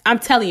 I'm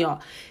telling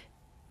y'all.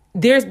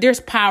 There's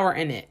power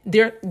in it.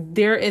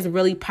 There is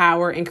really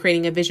power in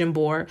creating a vision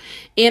board.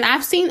 And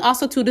I've seen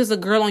also too, there's a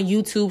girl on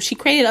YouTube. She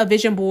created a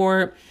vision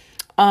board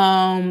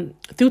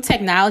through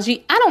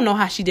technology. I don't know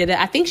how she did it.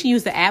 I think she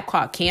used the app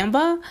called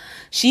Canva.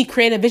 She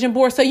created a vision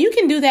board. So you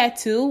can do that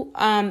too.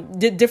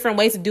 Different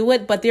ways to do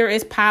it, but there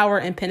is power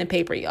in pen and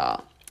paper,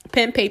 y'all.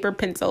 Pen, paper,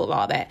 pencil,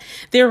 all that.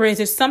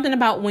 There's something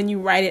about when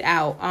you write it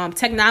out.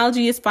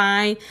 Technology is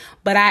fine,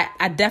 but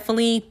I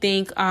definitely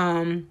think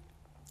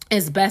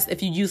it's best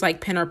if you use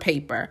like pen or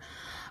paper.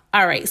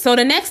 All right. So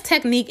the next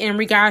technique in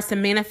regards to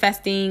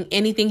manifesting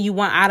anything you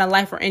want out of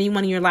life or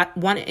anyone in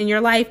your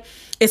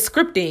life is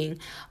scripting.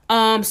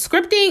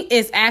 Scripting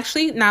is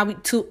actually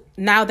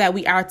now that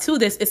we are to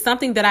this, it's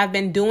something that I've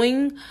been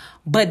doing,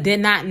 but did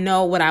not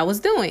know what I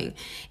was doing.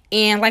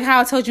 And like how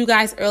I told you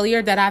guys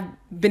earlier that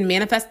I've been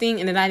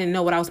manifesting and that I didn't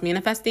know what I was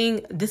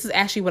manifesting. This is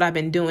actually what I've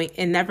been doing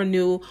and never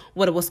knew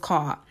what it was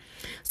called.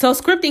 So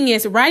scripting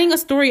is writing a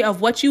story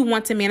of what you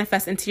want to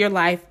manifest into your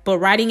life, but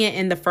writing it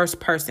in the first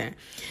person.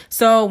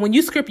 So when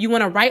you script, you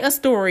want to write a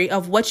story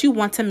of what you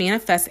want to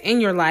manifest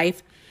in your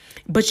life,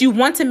 but you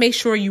want to make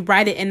sure you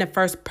write it in the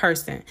first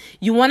person.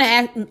 You want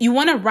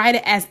to write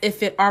it as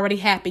if it already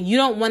happened. You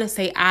don't want to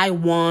say I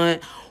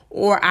want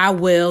or I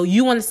will.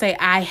 You want to say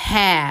I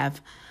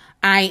have,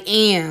 I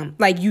am.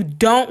 Like, you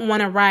don't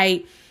want to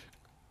write,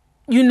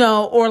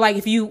 or like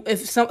if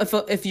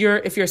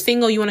you're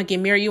single, you want to get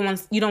married, you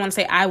don't want to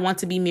say I want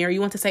to be married.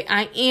 You want to say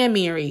I am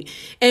married,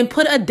 and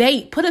put a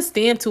date, put a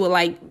stamp to it.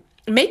 Like,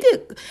 make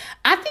it.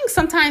 I think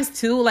sometimes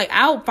too, like,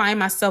 I'll find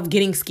myself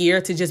getting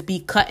scared to just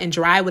be cut and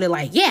dry with it.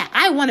 Like, yeah,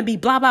 I want to be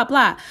blah blah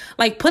blah.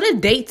 Like, put a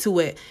date to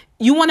it.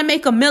 you want to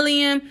make $1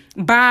 million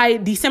by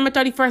December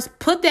 31st,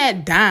 put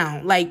that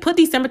down. Like, put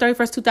December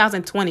 31st,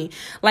 2020.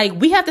 Like,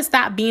 we have to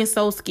stop being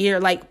so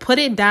scared. Like, put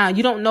it down.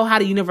 You don't know how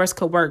the universe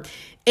could work.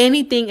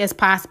 Anything is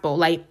possible.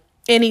 Like,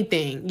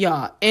 anything,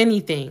 y'all,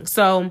 anything.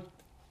 So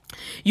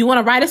you want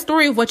to write a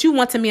story of what you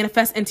want to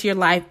manifest into your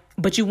life,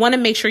 but you want to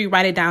make sure you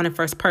write it down in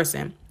first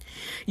person.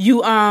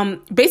 You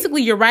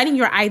basically, you're writing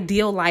your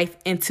ideal life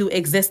into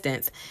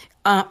existence.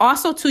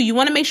 Also, too, you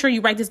want to make sure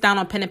you write this down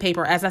on pen and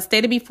paper. As I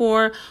stated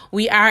before,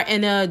 we are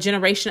in a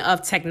generation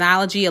of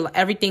technology.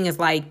 Everything is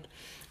like,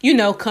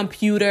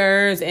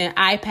 computers and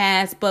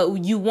iPads,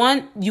 but you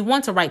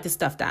want to write this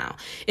stuff down.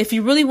 If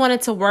you really want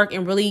it to work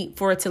and really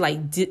for it to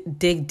like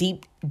dig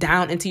deep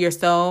down into your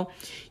soul,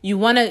 you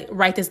want to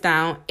write this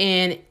down.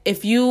 And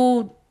if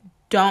you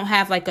don't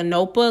have like a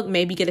notebook,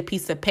 maybe get a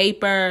piece of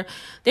paper.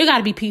 There got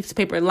to be a piece of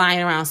paper lying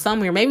around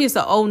somewhere. Maybe it's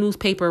an old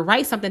newspaper.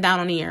 Write something down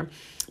on here.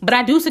 But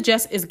I do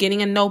suggest is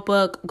getting a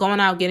notebook, going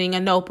out, getting a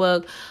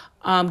notebook,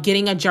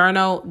 getting a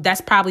journal.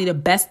 That's probably the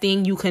best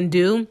thing you can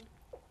do.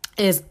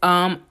 Is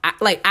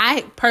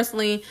I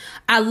personally,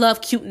 I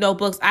love cute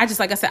notebooks.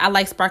 Like I said, I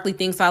like sparkly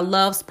things. So I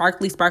love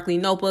sparkly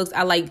notebooks.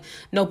 I like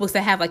notebooks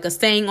that have like a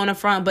saying on the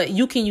front, but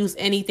you can use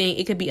anything.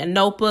 It could be a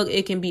notebook.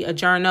 It can be a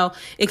journal.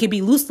 It could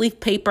be loose leaf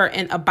paper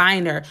and a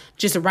binder.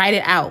 Just write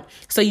it out.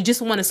 So you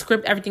just want to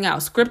script everything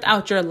out. Script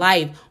out your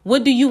life.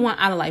 What do you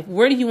want out of life?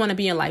 Where do you want to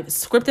be in life?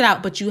 Script it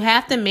out, but you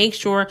have to make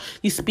sure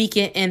you speak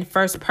it in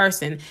first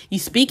person. You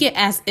speak it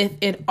as if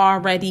it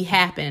already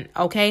happened.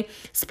 Okay.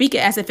 Speak it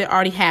as if it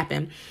already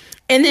happened.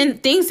 And then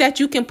things that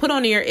you can put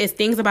on there is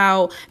things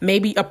about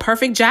maybe a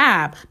perfect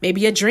job,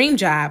 maybe a dream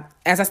job.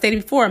 As I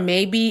stated before,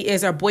 maybe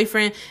is a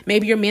boyfriend,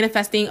 maybe you're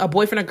manifesting a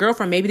boyfriend or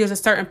girlfriend. Maybe there's a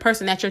certain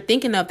person that you're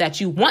thinking of that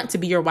you want to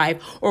be your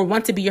wife or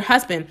want to be your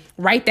husband.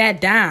 Write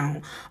that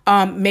down.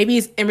 Maybe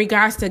it's in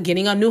regards to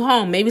getting a new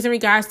home. Maybe it's in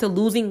regards to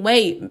losing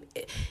weight.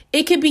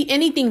 It could be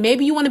anything.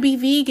 Maybe you want to be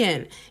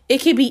vegan. It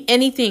could be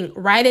anything.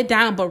 Write it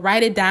down, but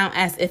write it down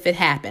as if it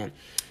happened.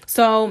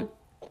 So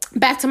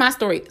back to my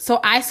story.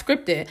 So I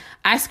scripted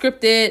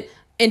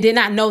and did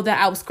not know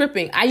that I was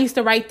scripting. I used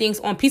to write things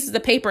on pieces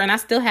of paper, and I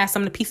still have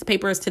some of the pieces of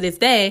papers to this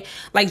day,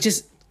 like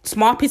just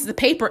small pieces of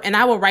paper. And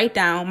I will write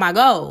down my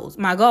goals,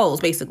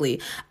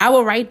 basically. I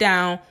will write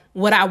down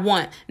what I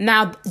want.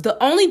 Now,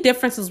 the only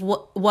difference is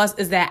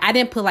that I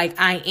didn't put like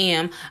I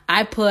am,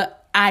 I put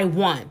I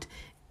want.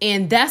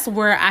 And that's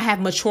where I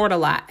have matured a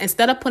lot.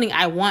 Instead of putting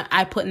I want,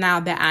 I put now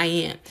that I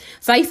am.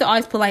 So I used to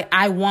always put like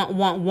I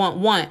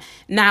want.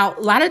 Now, a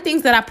lot of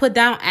things that I put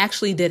down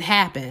actually did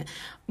happen.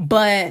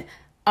 But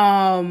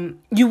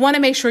you want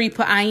to make sure you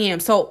put I am.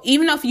 So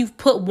even if you've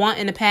put want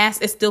in the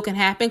past, it still can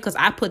happen because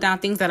I put down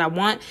things that I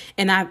want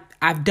and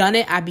I've done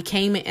it. I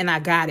became it and I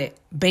got it.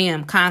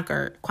 Bam,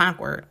 conquered,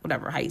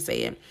 whatever, how you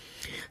say it.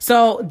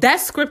 So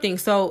that's scripting.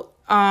 So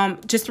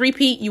just to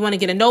repeat, you want to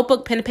get a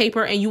notebook, pen and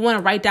paper, and you want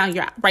to write down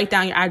your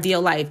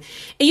ideal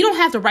life. And you don't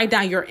have to write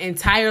down your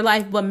entire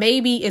life, but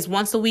maybe it's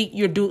once a week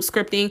you're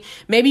scripting.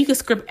 Maybe you can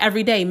script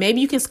every day. Maybe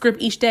you can script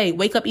each day.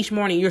 Wake up each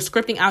morning. You're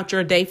scripting out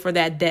your day for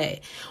that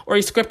day, or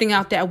you're scripting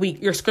out that week.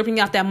 You're scripting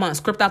out that month.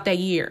 Script out that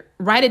year.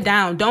 Write it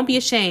down. Don't be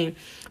ashamed.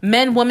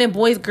 Men, women,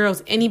 boys,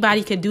 girls,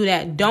 anybody can do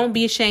that. Don't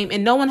be ashamed.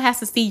 And no one has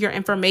to see your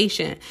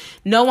information.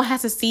 No one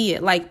has to see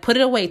it. Like, put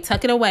it away,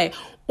 tuck it away.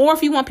 Or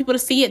if you want people to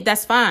see it,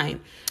 that's fine.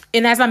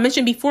 And as I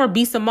mentioned before,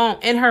 B. Simone,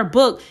 in her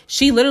book,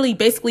 she literally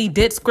basically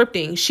did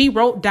scripting. She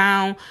wrote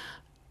down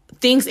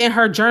things in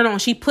her journal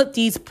and she put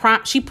these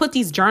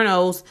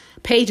journals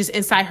pages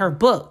inside her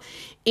book.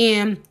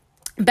 And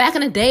back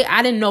in the day,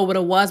 I didn't know what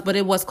it was, but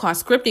it was called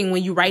scripting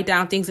when you write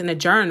down things in a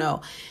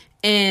journal.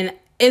 And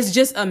it's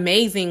just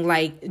amazing.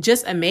 Like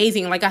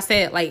I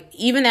said, like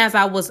even as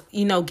I was,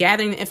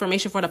 gathering the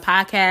information for the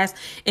podcast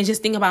and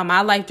just thinking about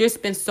my life, there's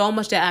been so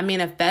much that I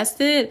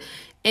manifested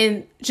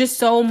and just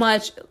so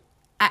much.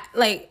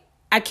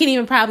 I can't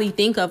even probably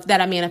think of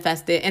that I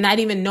manifested, and I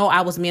didn't even know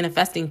I was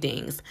manifesting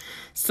things.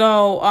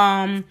 So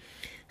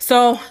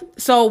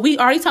we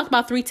already talked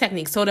about 3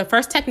 techniques. So the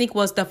first technique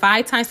was the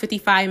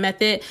 5x55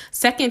 method.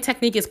 Second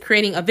technique is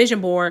creating a vision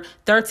board.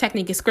 Third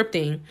technique is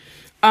scripting.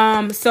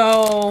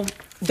 So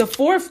the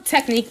fourth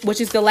technique, which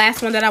is the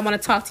last one that I want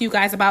to talk to you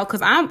guys about,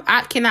 because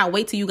I cannot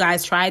wait till you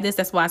guys try this.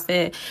 That's why I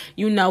said,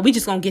 we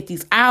just going to get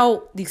these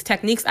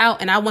techniques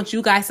out, and I want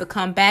you guys to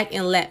come back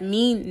and let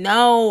me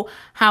know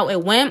how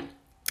it went.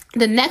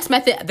 The next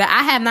method that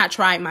I have not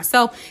tried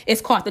myself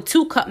is called the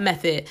 2-cup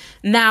method.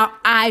 Now,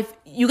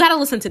 you got to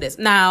listen to this.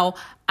 Now,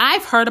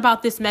 I've heard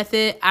about this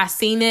method. I've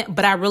seen it,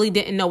 but I really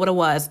didn't know what it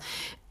was.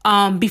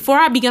 Before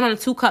I begin on the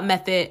 2-cup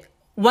method,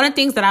 one of the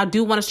things that I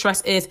do want to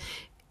stress is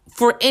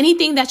for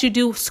anything that you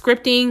do,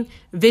 scripting,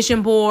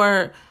 vision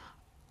board,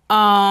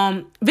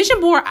 maybe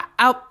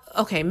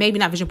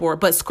not vision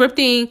board, but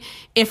scripting,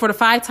 and for the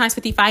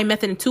 5x55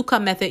 method and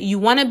 2-cup method, you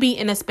want to be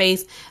in a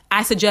space,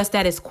 I suggest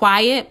that is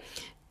quiet.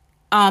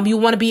 You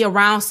want to be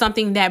around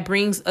something that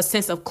brings a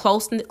sense of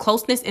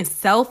closeness and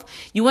self.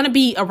 You want to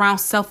be around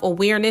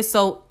self-awareness.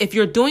 So if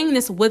you're doing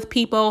this with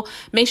people,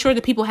 make sure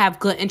that people have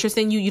good interest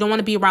in you. You don't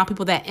want to be around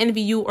people that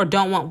envy you or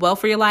don't want well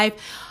for your life.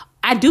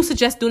 I do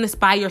suggest doing this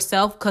by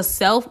yourself,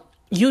 because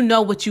you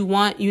know what you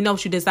want, you know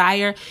what you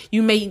desire,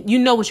 you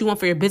know what you want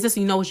for your business,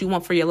 you know what you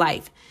want for your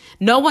life.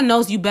 No one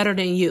knows you better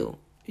than you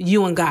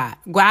and God.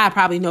 God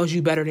probably knows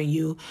you better than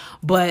you,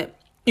 but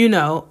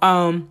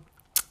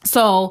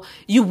so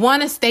you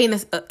want to stay in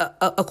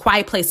a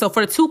quiet place. So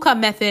for the 2-cup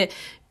method,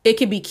 it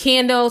could be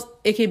candles,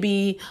 it could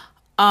be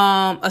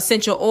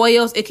essential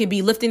oils, it could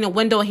be lifting the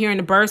window and hearing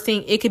the birds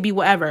sing, it could be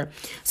whatever.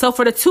 So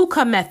for the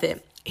 2-cup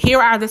method,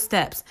 here are the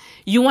steps.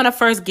 You want to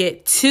first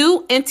get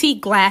 2 empty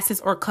glasses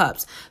or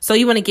cups. So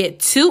you want to get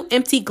 2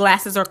 empty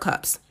glasses or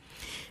cups.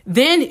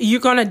 Then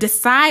you're going to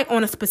decide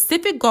on a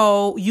specific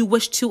goal you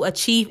wish to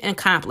achieve and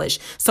accomplish.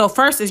 So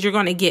first is you're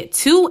going to get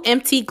 2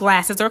 empty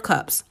glasses or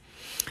cups.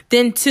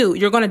 Then 2,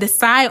 you're going to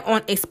decide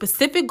on a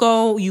specific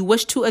goal you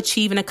wish to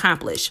achieve and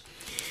accomplish.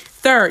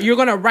 Third, you're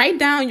going to write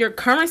down your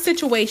current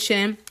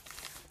situation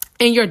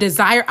and your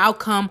desired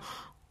outcome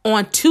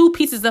on 2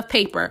 pieces of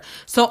paper.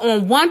 So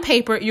on one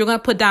paper, you're going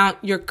to put down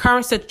your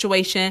current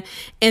situation.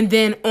 And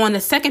then on the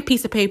second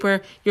piece of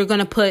paper, you're going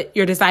to put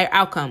your desired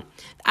outcome.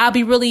 I'll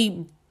give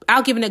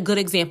it a good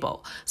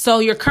example. So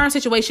your current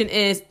situation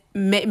is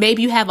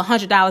maybe you have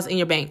 $100 in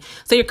your bank.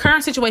 So your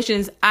current situation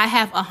is I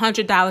have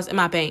 $100 in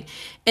my bank.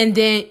 And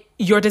then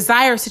your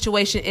desired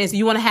situation is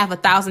you want to have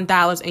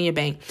 $1,000 in your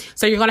bank.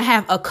 So you're going to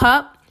have a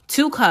cup,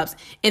 2 cups,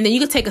 and then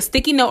you can take a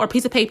sticky note or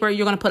piece of paper.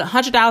 You're going to put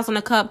 $100 on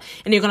the cup,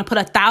 and you're going to put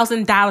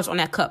 $1,000 on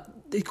that cup.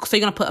 So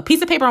you're going to put a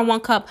piece of paper on one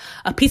cup,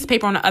 a piece of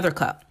paper on the other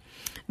cup.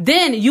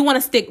 Then you want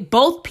to stick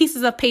both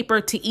pieces of paper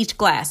to each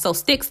glass. So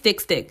stick.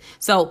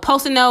 So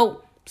post-it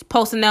note,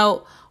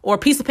 or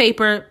piece of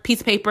paper,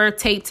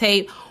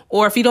 tape,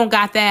 or if you don't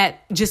got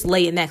that, just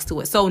lay it next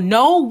to it. So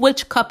know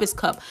which cup is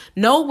cup.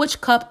 Know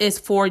which cup is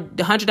for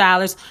the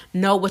 $100.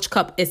 Know which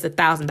cup is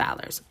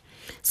 $1,000.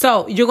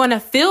 So you're going to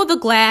fill the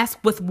glass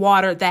with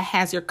water that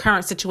has your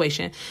current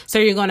situation. So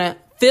you're going to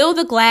fill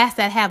the glass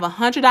that have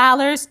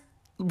 $100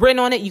 written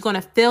on it. You're going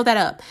to fill that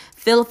up.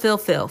 Fill to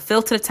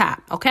the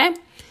top. Okay.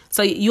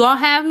 So you all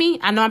have me.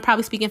 I know I'm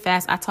probably speaking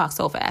fast. I talk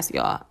so fast,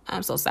 y'all.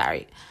 I'm so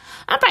sorry.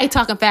 I'm probably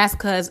talking fast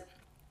because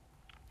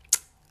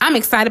I'm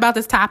excited about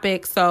this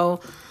topic.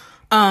 So,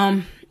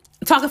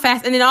 talking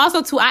fast. And then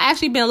also too, I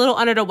actually been a little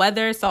under the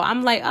weather. So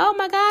I'm like, oh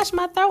my gosh,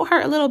 my throat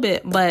hurt a little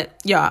bit, but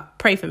y'all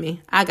pray for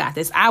me. I got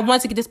this. I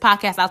want to get this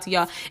podcast out to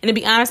y'all. And to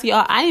be honest with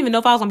y'all, I didn't even know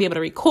if I was gonna be able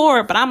to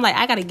record, but I'm like,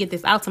 I got to get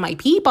this out to my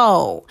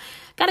people.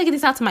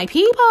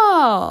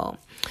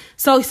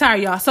 So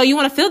sorry, y'all. So you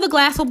want to fill the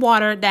glass with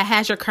water that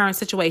has your current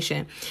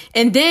situation.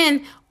 And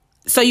then,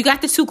 so you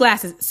got the 2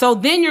 glasses. So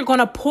then you're going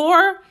to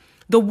pour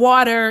the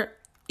water.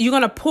 You're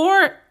going to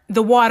pour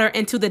the water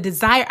into the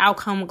desired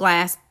outcome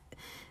glass.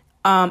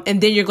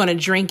 And then you're going to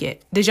drink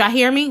it. Did y'all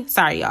hear me?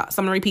 Sorry, y'all.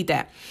 So I'm going to repeat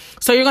that.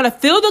 So you're going to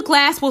fill the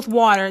glass with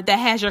water that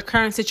has your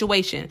current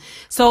situation.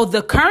 So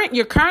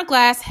your current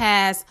glass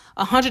has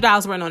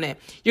 $100 written on it.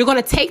 You're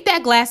going to take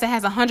that glass that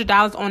has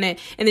 $100 on it,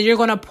 and then you're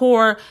going to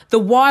pour the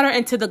water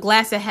into the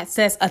glass that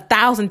says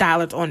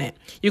 $1,000 on it.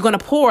 You're going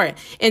to pour it.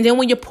 And then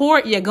when you pour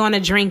it, you're going to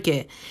drink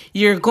it.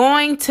 You're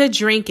going to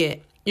drink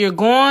it. You're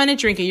going to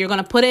drink it. You're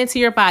going to put it into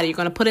your body. You're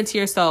going to put it into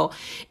your soul.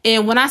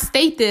 And when I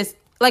state this,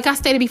 like I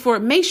stated before,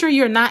 make sure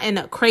you're not in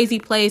a crazy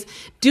place.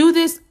 Do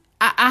this.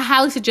 I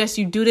highly suggest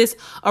you do this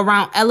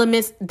around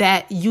elements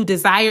that you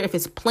desire. If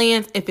it's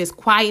plants, if it's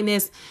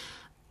quietness,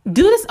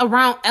 do this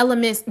around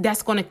elements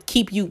that's going to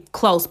keep you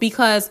close.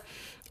 Because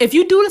if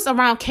you do this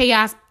around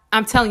chaos,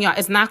 I'm telling y'all,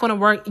 it's not going to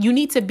work. You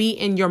need to be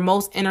in your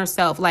most inner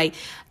self. Like,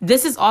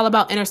 this is all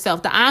about inner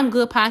self. The I'm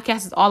Good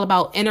podcast is all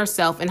about inner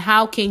self and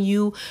how can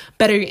you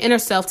better your inner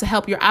self to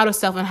help your outer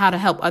self and how to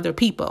help other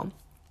people.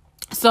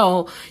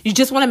 So you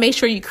just want to make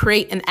sure you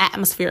create an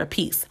atmosphere of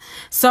peace.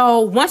 So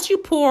once you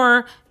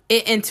pour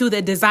it into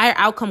the desired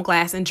outcome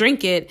glass and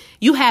drink it,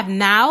 you have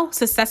now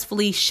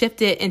successfully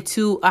shifted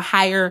into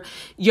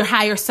your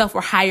higher self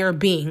or higher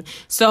being.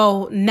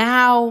 So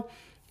now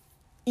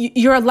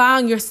you're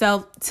allowing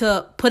yourself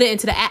to put it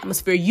into the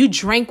atmosphere. You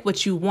drank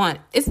what you want.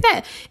 It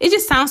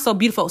just sounds so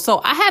beautiful.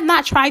 So I have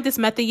not tried this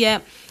method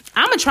yet.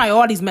 I'm going to try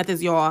all these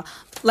methods, y'all.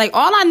 Like,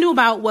 all I knew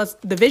about was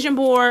the vision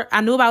board.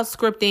 I knew about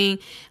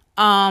scripting.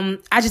 I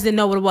just didn't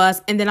know what it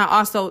was. And then I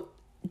also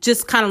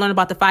just kind of learned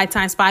about the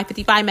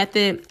 5x555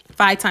 method,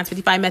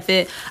 5x55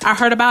 method. I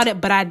heard about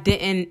it, but I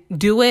didn't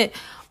do it.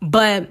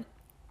 But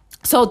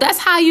so that's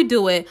how you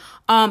do it.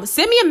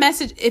 Send me a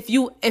message if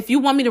you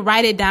want me to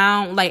write it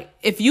down. Like,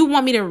 if you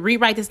want me to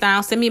rewrite this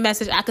down, send me a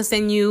message. I can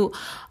send you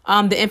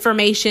the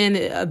information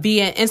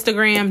via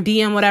Instagram,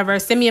 DM, whatever.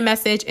 Send me a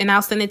message and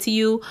I'll send it to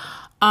you.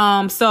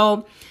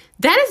 So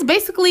that is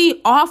basically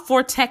all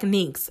 4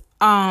 techniques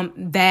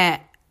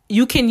that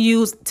you can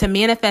use to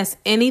manifest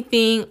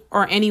anything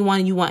or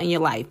anyone you want in your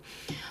life.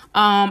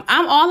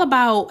 I'm all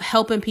about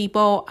helping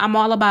people. I'm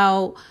all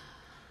about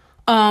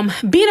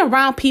being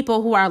around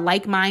people who are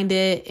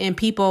like-minded and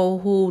people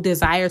who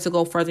desire to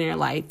go further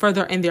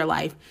in their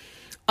life.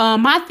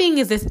 My thing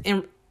is this,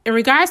 in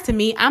regards to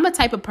me, I'm a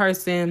type of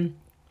person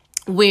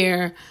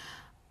where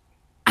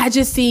I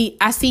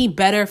see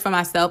better for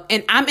myself,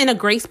 and I'm in a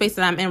great space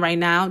that I'm in right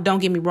now. Don't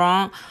get me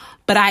wrong,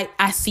 but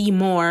I see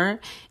more.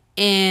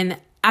 And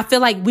I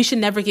feel like we should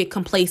never get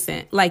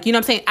complacent. Like, you know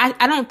what I'm saying?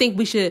 I don't think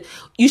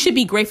you should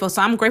be grateful.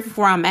 So I'm grateful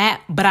for where I'm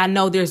at, but I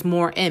know there's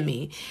more in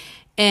me.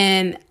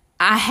 And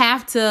I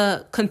have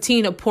to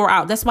continue to pour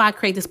out. That's why I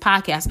create this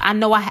podcast. I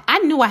knew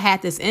I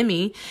had this in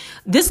me.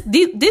 This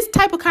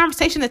type of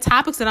conversation, the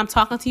topics that I'm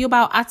talking to you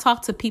about, I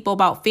talk to people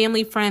about,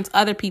 family, friends,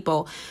 other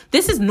people.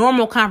 This is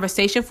normal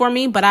conversation for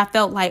me, but I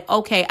felt like,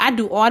 okay, I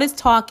do all this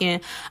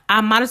talking.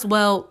 I might as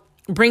well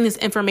bring this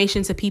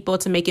information to people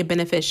to make it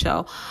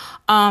beneficial.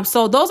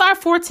 So those are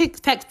four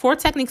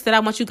techniques that I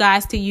want you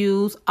guys to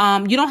use.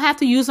 You don't have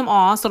to use them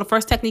all. So the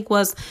first technique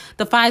was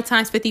the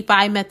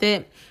 5x55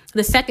 method.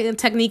 The second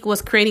technique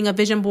was creating a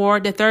vision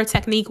board. The third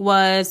technique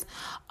was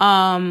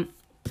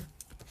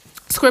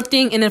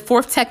scripting. And the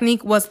fourth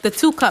technique was the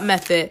 2-cup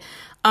method.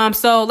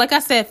 So like I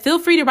said, feel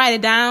free to write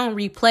it down,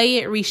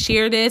 replay it,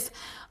 reshare this.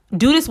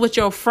 Do this with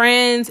your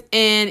friends.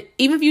 And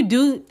even if you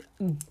do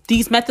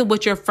these methods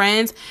with your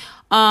friends,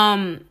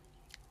 do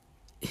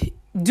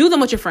them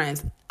with your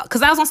friends.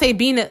 Because I was going to say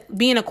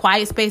be in a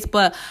quiet space,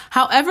 but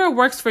however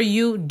works for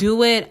you,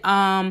 do it.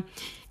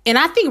 And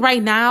I think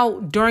right now,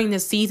 during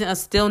this season of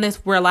stillness,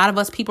 where a lot of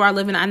us people are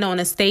living, I know in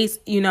the States,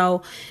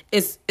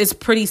 it's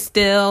pretty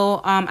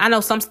still. I know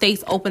some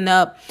states open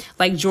up,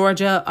 like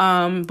Georgia,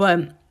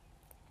 but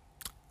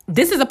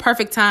this is a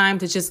perfect time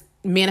to just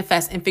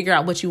manifest and figure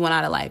out what you want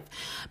out of life.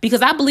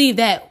 Because I believe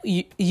that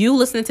you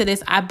listening to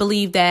this, I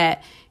believe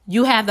that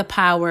you have the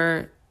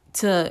power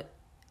to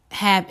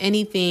have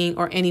anything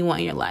or anyone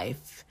in your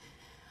life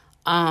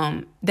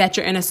that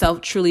your inner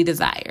self truly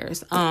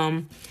desires.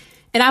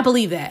 And I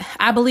believe that.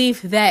 I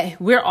believe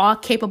that we're all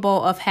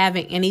capable of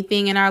having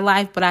anything in our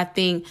life, but I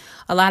think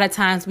a lot of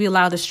times we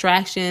allow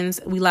distractions,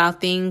 we allow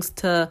things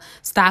to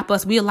stop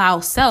us, we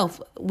allow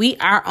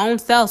our own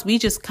selves, we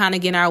just kind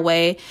of get in our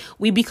way.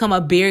 We become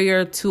a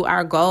barrier to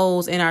our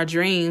goals and our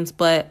dreams.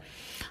 But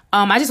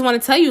I just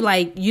want to tell you,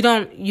 like, you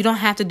don't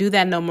have to do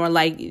that no more.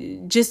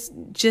 Like, just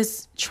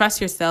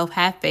trust yourself,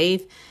 have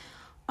faith.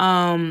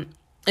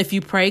 If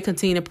you pray,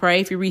 continue to pray.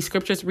 If you read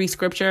scriptures, read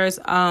scriptures.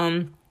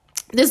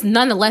 This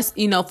nonetheless,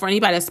 for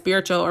anybody that's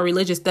spiritual or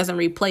religious doesn't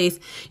replace,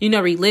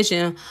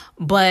 religion,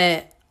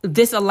 but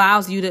this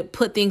allows you to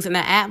put things in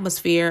the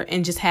atmosphere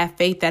and just have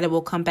faith that it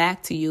will come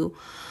back to you.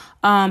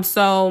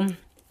 So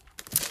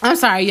I'm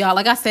sorry, y'all.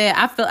 Like I said,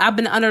 I've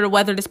been under the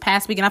weather this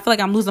past week and I feel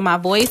like I'm losing my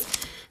voice.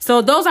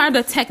 So those are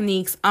the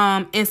techniques.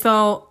 And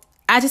so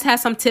I just have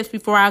some tips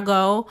before I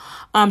go.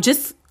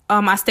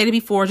 I stated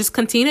before, just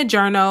continue to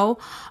journal.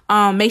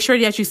 Make sure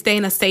that you stay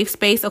in a safe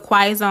space, a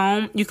quiet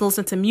zone. You can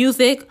listen to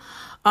music.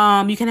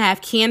 You can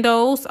have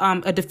candles,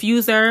 a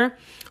diffuser.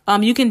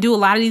 You can do a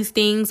lot of these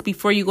things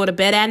before you go to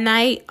bed at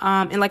night.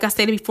 And like I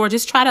stated before,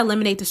 just try to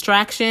eliminate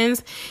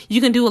distractions. You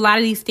can do a lot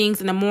of these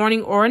things in the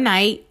morning or at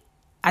night.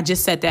 I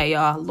just said that,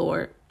 y'all.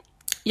 Lord,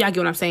 y'all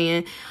get what I'm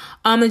saying?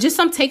 And just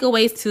some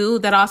takeaways too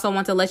that I also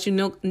want to let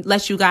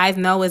you guys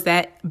know is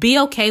that be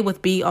okay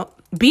with being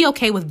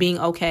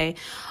okay.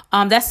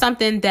 That's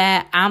something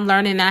that I'm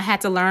learning. I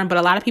had to learn, but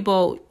a lot of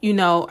people,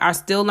 are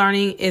still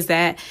learning, is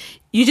that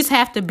you just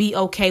have to be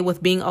okay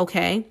with being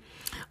okay.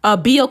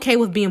 Be okay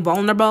with being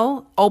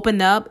vulnerable.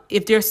 Open up.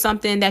 If there's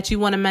something that you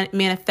want to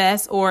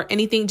manifest or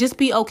anything, just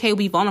be okay.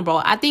 Be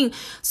vulnerable. I think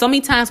so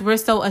many times we're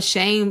so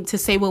ashamed to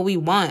say what we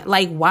want.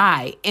 Like,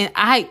 why? And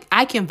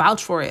I can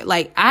vouch for it.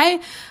 Like,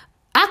 I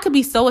could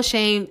be so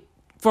ashamed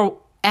for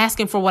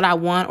asking for what I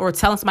want or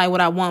telling somebody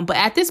what I want. But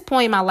at this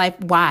point in my life,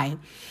 why?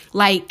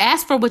 Like,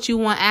 ask for what you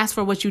want. Ask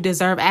for what you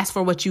deserve. Ask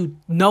for what you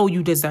know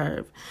you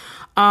deserve.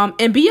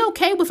 And be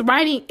okay with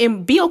writing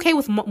and be okay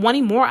with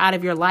wanting more out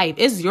of your life.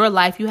 It's your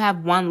life. You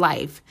have one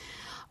life.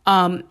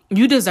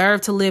 You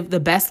deserve to live the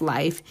best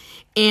life.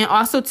 And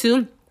also,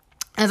 too,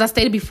 as I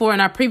stated before in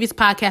our previous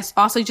podcast,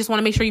 also you just want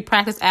to make sure you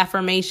practice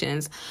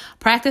affirmations.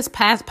 Practice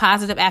past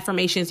positive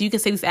affirmations. You can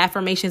say these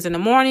affirmations in the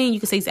morning. You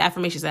can say these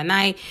affirmations at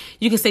night.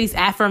 You can say these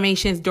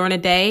affirmations during the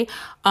day.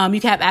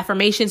 You can have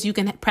affirmations. You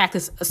can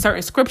practice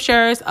certain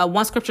scriptures.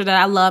 One scripture that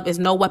I love is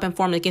 "No weapon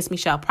formed against me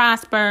shall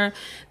prosper."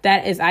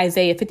 That is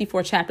Isaiah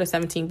 54, chapter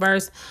 17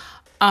 verse.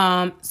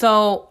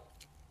 So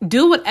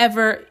do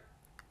whatever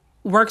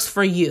works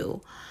for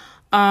you.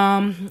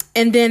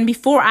 And then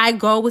before I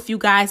go with you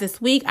guys this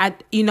week, I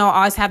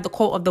always have the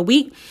quote of the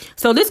week.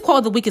 So this quote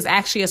of the week is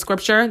actually a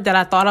scripture that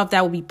I thought of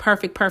that would be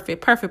perfect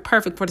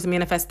for this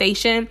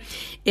manifestation.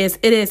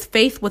 It is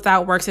faith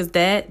without works is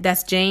dead.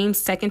 That's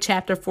James 2nd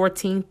chapter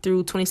 14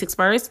 through 26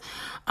 verse.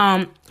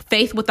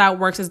 Faith without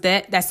works is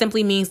dead. That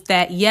simply means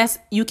that yes,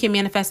 you can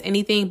manifest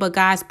anything, but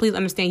guys, please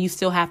understand you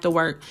still have to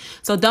work.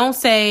 So don't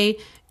say,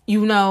 I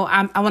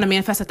want to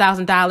manifest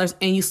 $1,000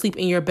 and you sleep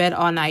in your bed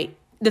all night.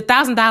 The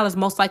 $1,000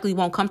 most likely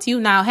won't come to you.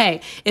 Now,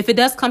 hey, if it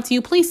does come to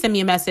you, please send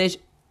me a message.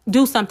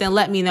 Do something.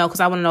 Let me know because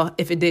I want to know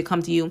if it did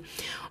come to you.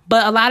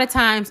 But a lot of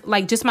times,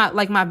 like just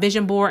my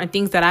vision board and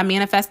things that I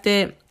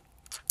manifested,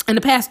 in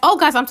the past. Oh,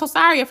 guys, I'm so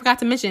sorry. I forgot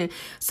to mention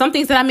some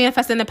things that I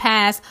manifested in the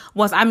past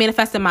was I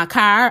manifested my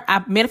car.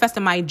 I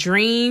manifested my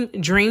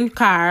dream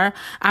car.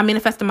 I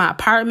manifested my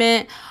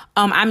apartment.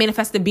 I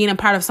manifested being a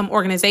part of some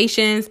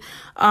organizations.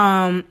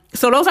 So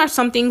those are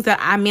some things that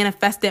I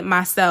manifested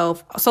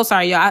myself. So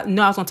sorry, y'all. I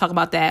know I was going to talk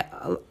about that.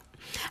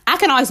 I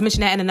can always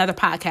mention that in another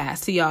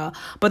podcast to y'all.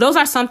 But those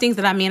are some things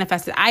that I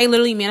manifested. I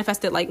literally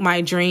manifested like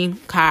my dream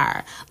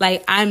car.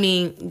 Like, I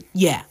mean,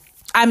 yeah.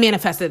 I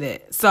manifested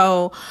it.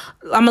 So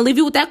I'm going to leave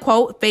you with that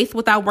quote. Faith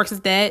without works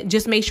is dead.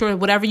 Just make sure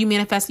whatever you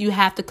manifest, you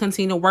have to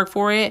continue to work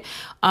for it.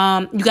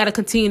 You got to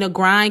continue to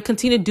grind,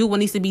 continue to do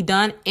what needs to be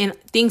done, and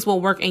things will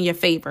work in your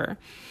favor.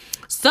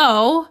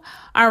 So,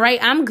 all right,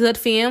 I'm good,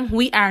 fam.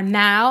 We are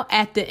now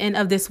at the end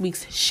of this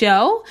week's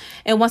show.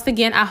 And once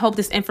again, I hope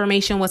this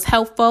information was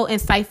helpful,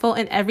 insightful,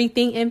 and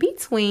everything in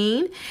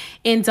between.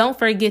 And don't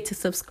forget to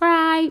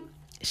subscribe,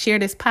 share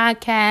this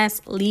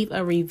podcast, leave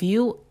a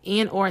review,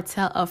 and or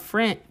tell a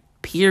friend.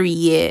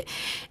 Period.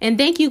 And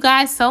thank you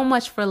guys so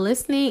much for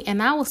listening.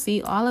 And I will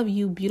see all of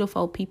you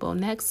beautiful people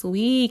next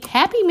week.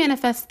 Happy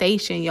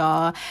manifestation,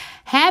 y'all.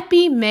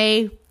 Happy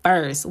May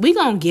 1st. We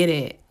gonna get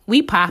it.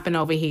 We popping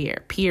over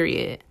here.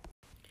 Period.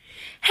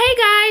 Hey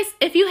guys,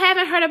 if you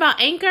haven't heard about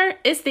Anchor,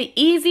 it's the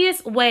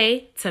easiest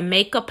way to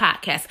make a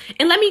podcast.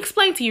 And let me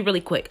explain to you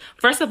really quick.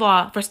 First of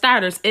all, for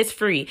starters, it's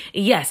free.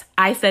 Yes,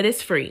 I said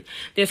it's free.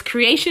 There's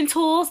creation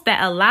tools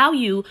that allow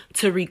you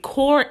to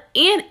record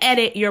and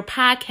edit your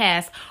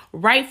podcast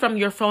right from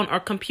your phone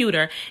or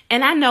computer.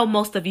 And I know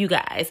most of you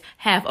guys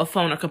have a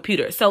phone or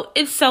computer, so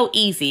it's so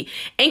easy.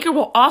 Anchor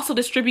will also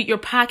distribute your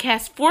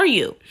podcast for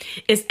you.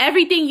 It's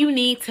everything you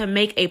need to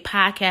make a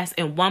podcast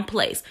in one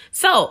place.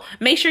 So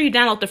make sure you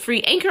download the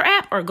free Anchor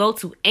app or go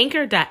to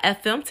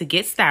anchor.fm to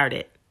get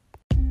started.